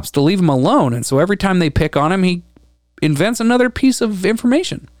these cops to leave him alone. And so every time they pick on him, he invents another piece of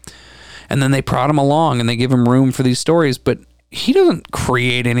information. And then they prod him along and they give him room for these stories. But he doesn't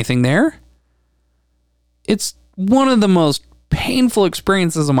create anything there. It's one of the most painful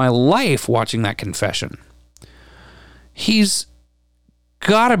experiences of my life watching that confession. He's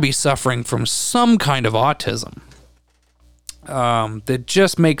got to be suffering from some kind of autism. that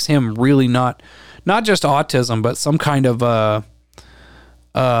just makes him really not just autism, but some kind of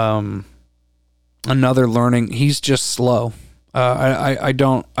another learning. He's just slow.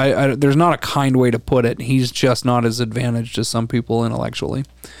 There's not a kind way to put it. He's just not as advantaged as some people intellectually.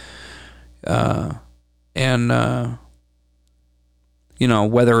 Whether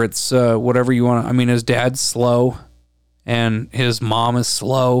it's whatever you want. I mean, his dad's slow and his mom is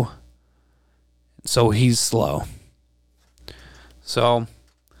slow. So he's slow. So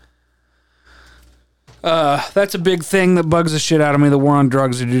that's a big thing that bugs the shit out of me. The war on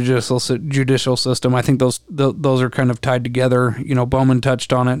drugs, the judicial system. I think those are kind of tied together. Bowman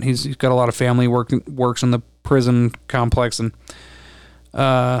touched on it. He's got a lot of family works in the prison complex, and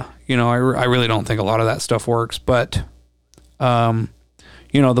I really don't think a lot of that stuff works. But the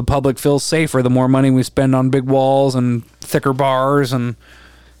public feels safer the more money we spend on big walls and thicker bars and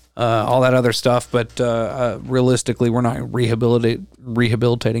all that other stuff. But realistically, we're not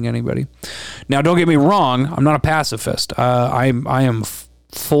rehabilitating anybody. Now, don't get me wrong. I'm not a pacifist. I am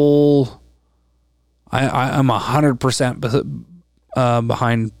full. I'm 100%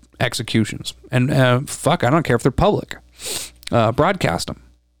 behind executions. And I don't care if they're public. Broadcast them.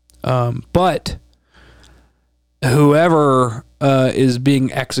 But whoever is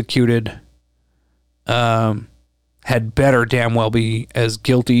being executed had better damn well be as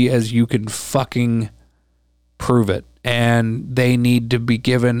guilty as you can fucking prove it. And they need to be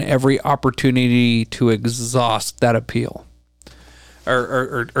given every opportunity to exhaust that appeal.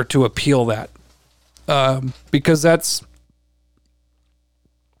 Or to appeal that. Because that's...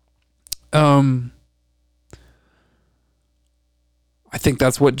 I think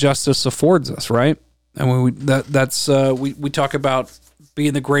that's what justice affords us, right? And we talk about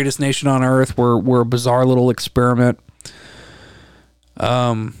being the greatest nation on earth. We're a bizarre little experiment.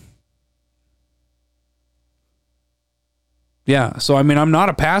 Yeah. So, I mean, I'm not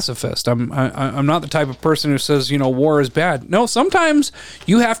a pacifist. I'm not the type of person who says, war is bad. No, sometimes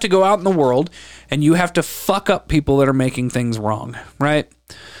you have to go out in the world and you have to fuck up people that are making things wrong, right?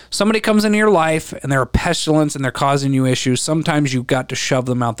 Somebody comes into your life and they're a pestilence and they're causing you issues. Sometimes you've got to shove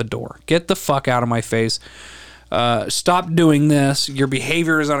them out the door. Get the fuck out of my face. Stop doing this. Your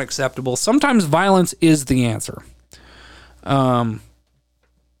behavior is unacceptable. Sometimes violence is the answer. And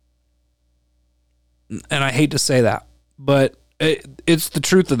I hate to say that, but it's the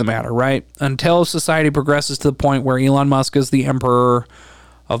truth of the matter, right? Until society progresses to the point where Elon Musk is the emperor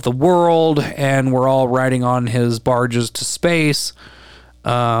of the world and we're all riding on his barges to space,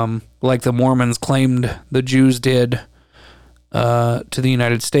 like the Mormons claimed the Jews did to the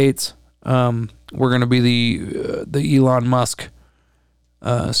United States. We're going to be the Elon Musk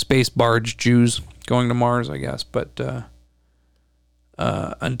space barge Jews going to Mars, I guess. But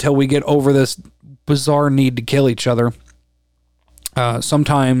until we get over this bizarre need to kill each other,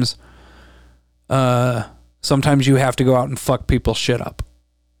 sometimes you have to go out and fuck people's shit up.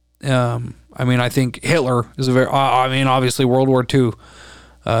 I mean, I think Hitler is obviously World War II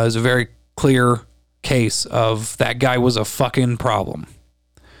is a very clear case of that guy was a fucking problem.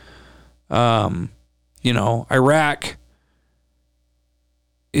 Iraq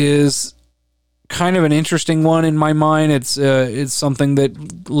is kind of an interesting one in my mind. It's something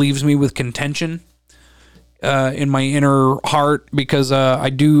that leaves me with contention in my inner heart because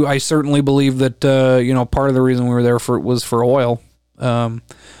I certainly believe that part of the reason we were there was for oil.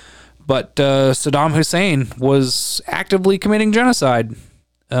 But Saddam Hussein was actively committing genocide.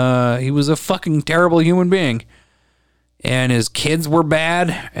 He was a fucking terrible human being. And his kids were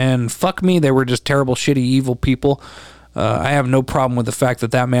bad, and fuck me, they were just terrible, shitty, evil people. I have no problem with the fact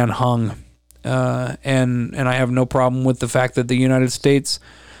that man hung. And I have no problem with the fact that the United States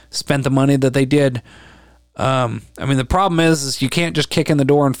spent the money that they did. The problem is you can't just kick in the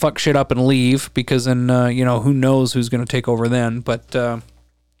door and fuck shit up and leave, because then, who knows who's going to take over then. But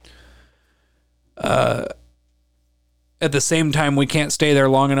at the same time, we can't stay there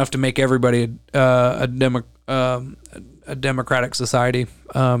long enough to make everybody a democratic society,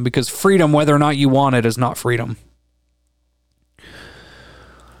 because freedom, whether or not you want it, is not freedom.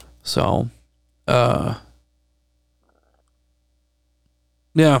 So, yeah.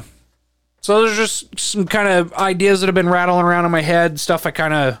 So there's just some kind of ideas that have been rattling around in my head, stuff I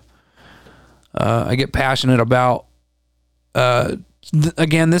kind of I get passionate about.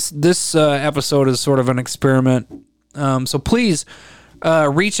 Again, this episode is sort of an experiment. So please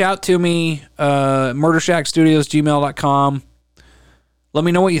reach out to me, murdershackstudios@gmail.com. Let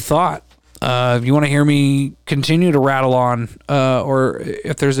me know what you thought. If you want to hear me continue to rattle on, or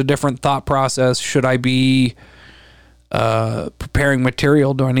if there's a different thought process, should I be preparing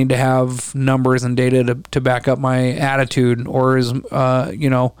material? Do I need to have numbers and data to back up my attitude, or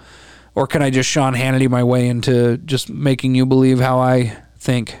or can I just Sean Hannity my way into just making you believe how I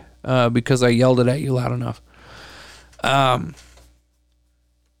think because I yelled it at you loud enough? I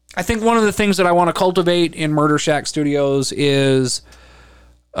think one of the things that I want to cultivate in Murder Shack Studios is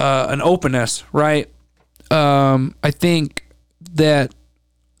an openness, right? I think that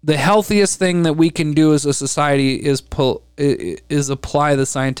the healthiest thing that we can do as a society is apply the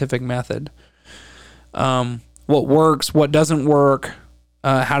scientific method. What works, what doesn't work,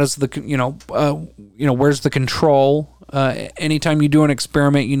 how does where's the control? Anytime you do an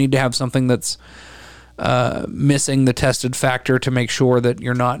experiment, you need to have something that's missing the tested factor to make sure that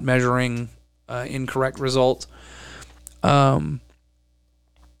you're not measuring incorrect results. But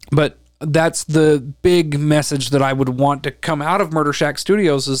that's the big message that I would want to come out of Murder Shack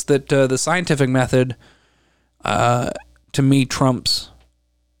Studios, is that the scientific method, to me, trumps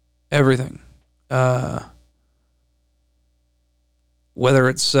everything. Whether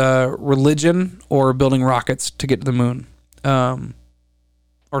it's religion or building rockets to get to the moon,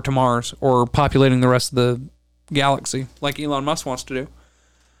 or to Mars, or populating the rest of the galaxy like Elon Musk wants to do.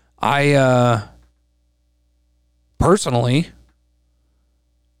 I personally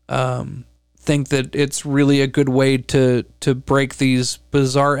think that it's really a good way to break these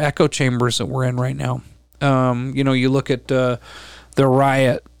bizarre echo chambers that we're in right now. You look at the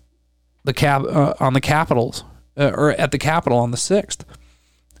riot, on the Capitals, or at the Capitol on the 6th.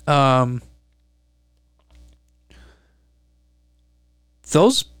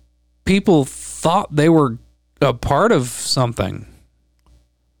 Those people thought they were a part of something.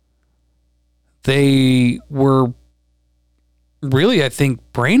 They were really, I think,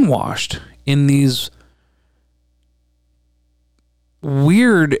 brainwashed in these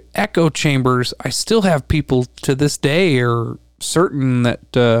weird echo chambers. I still have people to this day are certain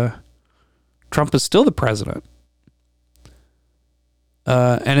that Trump is still the president,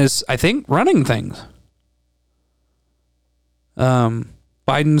 and is, I think, running things.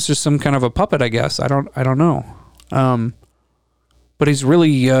 Biden's just some kind of a puppet, I guess. I don't know. But he's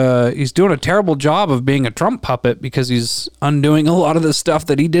really he's doing a terrible job of being a Trump puppet, because he's undoing a lot of the stuff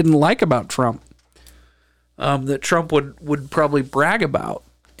that he didn't like about Trump, that Trump would probably brag about.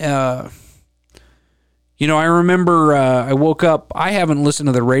 I remember I woke up. I haven't listened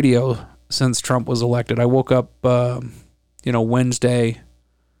to the radio since Trump was elected. I woke up, Wednesday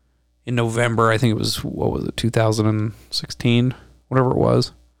in November. I think it was, 2016, whatever it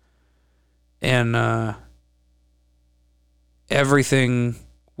was. And everything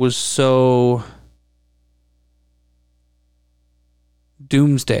was so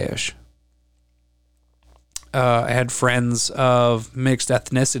doomsdayish. I had friends of mixed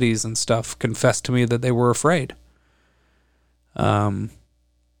ethnicities and stuff confess to me that they were afraid.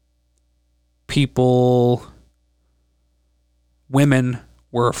 Women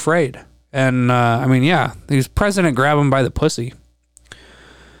were afraid. And, these president grab him by the pussy.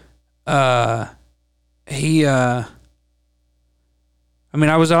 I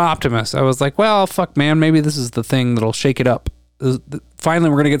was an optimist. I was like, well, fuck, man, maybe this is the thing that'll shake it up. Finally,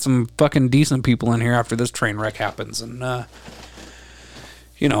 we're going to get some fucking decent people in here after this train wreck happens. And, I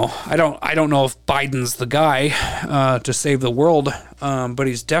don't know if Biden's the guy to save the world, but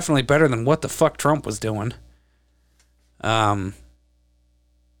he's definitely better than what the fuck Trump was doing.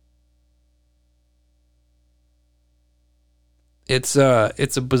 It's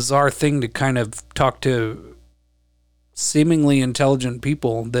a bizarre thing to kind of talk to seemingly intelligent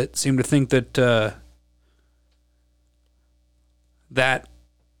people that seem to think that that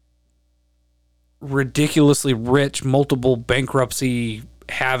ridiculously rich, multiple bankruptcy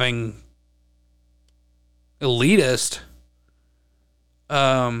having elitist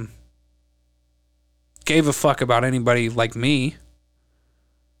gave a fuck about anybody like me,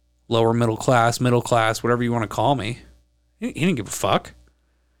 lower middle class, whatever you want to call me. He didn't give a fuck.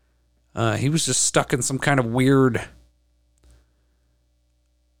 He was just stuck in some kind of weird...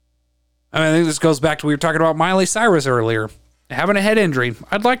 I think this goes back to, we were talking about Miley Cyrus earlier. Having a head injury.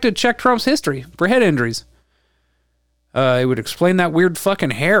 I'd like to check Trump's history for head injuries. It would explain that weird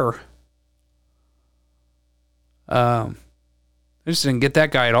fucking hair. I just didn't get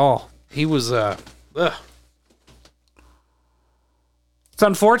that guy at all. He was, It's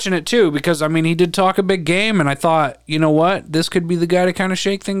unfortunate, too, because, he did talk a big game, and I thought, you know what? This could be the guy to kind of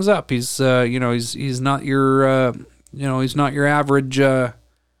shake things up. He's, he's not your, he's not your average,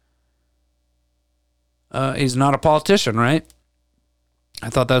 he's not a politician, right? I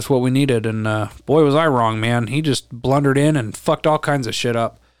thought that's what we needed, and boy, was I wrong, man. He just blundered in and fucked all kinds of shit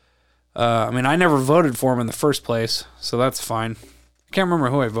up. I mean, I never voted for him in the first place, so that's fine. I can't remember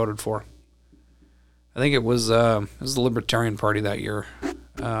who I voted for. I think it was the Libertarian Party that year.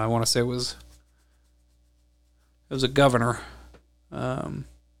 I want to say it was a governor. I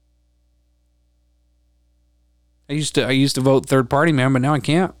used to vote third party, man, but now I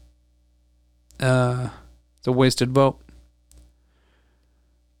can't. It's a wasted vote.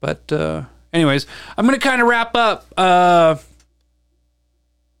 But anyways, I'm going to kind of wrap up. I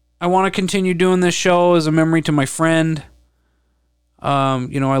want to continue doing this show as a memory to my friend. I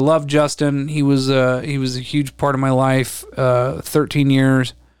love Justin. He was a huge part of my life. 13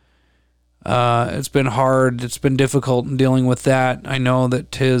 years. It's been hard. It's been difficult in dealing with that. I know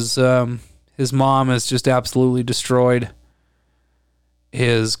that his mom is just absolutely destroyed.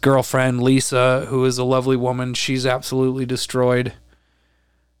 His girlfriend, Lisa, who is a lovely woman, she's absolutely destroyed.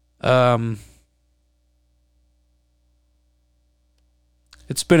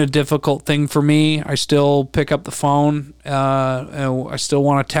 It's been a difficult thing for me. I still pick up the phone. I still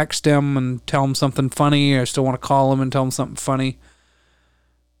want to text him and tell him something funny. I still want to call him and tell him something funny.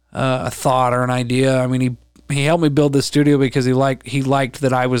 A thought or an idea. I mean, he helped me build this studio because he liked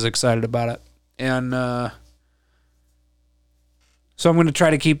that I was excited about it. And so I'm going to try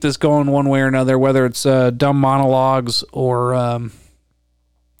to keep this going one way or another, whether it's dumb monologues or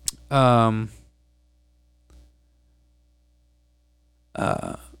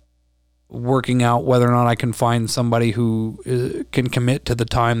working out whether or not I can find somebody who can commit to the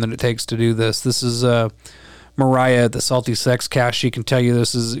time that it takes to do this. This is Mariah at the Salty Sex Cast. She can tell you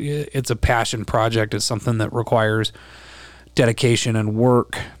it's a passion project. It's something that requires dedication and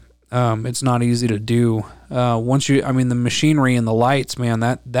work. It's not easy to do. The machinery and the lights, man,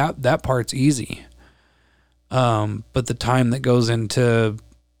 that part's easy. But the time that goes into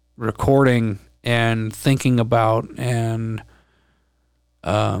recording and thinking about and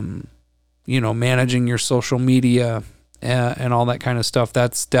managing your social media and all that kind of stuff,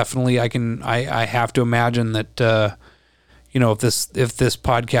 that's definitely, I have to imagine that if this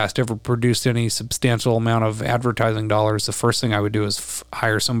podcast ever produced any substantial amount of advertising dollars, the first thing I would do is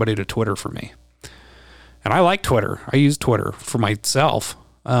hire somebody to Twitter for me. And I like Twitter. I use Twitter for myself,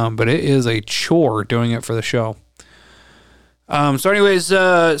 but it is a chore doing it for the show. So anyways,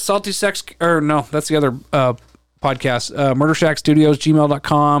 Salty Sex, or no, that's the other podcast, Murder Shack Studios,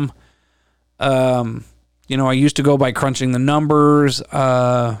 gmail.com. I used to go by Crunching the Numbers.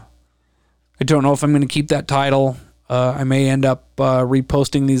 I don't know if I'm going to keep that title. I may end up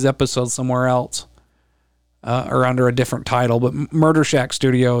reposting these episodes somewhere else or under a different title, but Murder Shack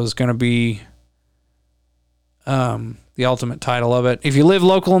Studio is going to be the ultimate title of it. If you live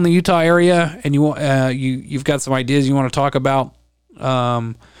local in the Utah area and you've got some ideas you want to talk about,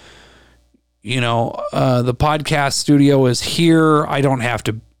 the podcast studio is here. I don't have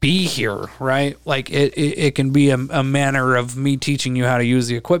to be here, right? Like it can be a manner of me teaching you how to use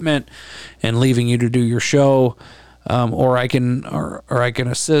the equipment and leaving you to do your show. Or I can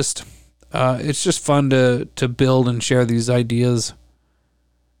assist. It's just fun to build and share these ideas.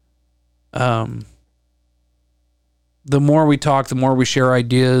 The more we talk, the more we share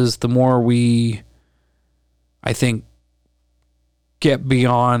ideas, the more we, I think, get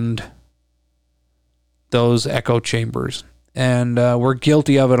beyond those echo chambers. And we're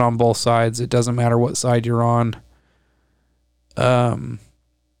guilty of it on both sides. It doesn't matter what side you're on.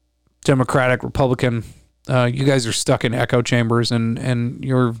 Democratic, Republican, you guys are stuck in echo chambers, and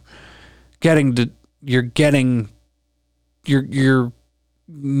you're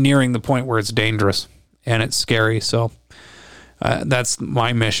nearing the point where it's dangerous and it's scary. So that's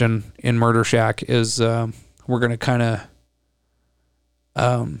my mission in Murder Shack is we're going to kind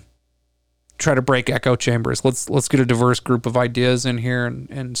of try to break echo chambers. Let's get a diverse group of ideas in here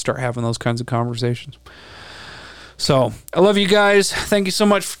and start having those kinds of conversations. So I love you guys. Thank you so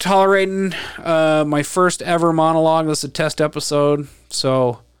much for tolerating my first ever monologue. This is a test episode.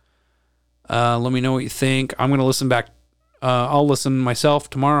 So let me know what you think. I'm going to listen back. I'll listen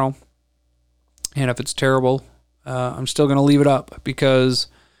myself tomorrow. And if it's terrible, I'm still going to leave it up because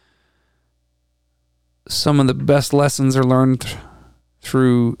some of the best lessons are learned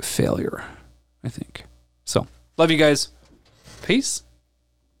through failure, I think. So love you guys. Peace.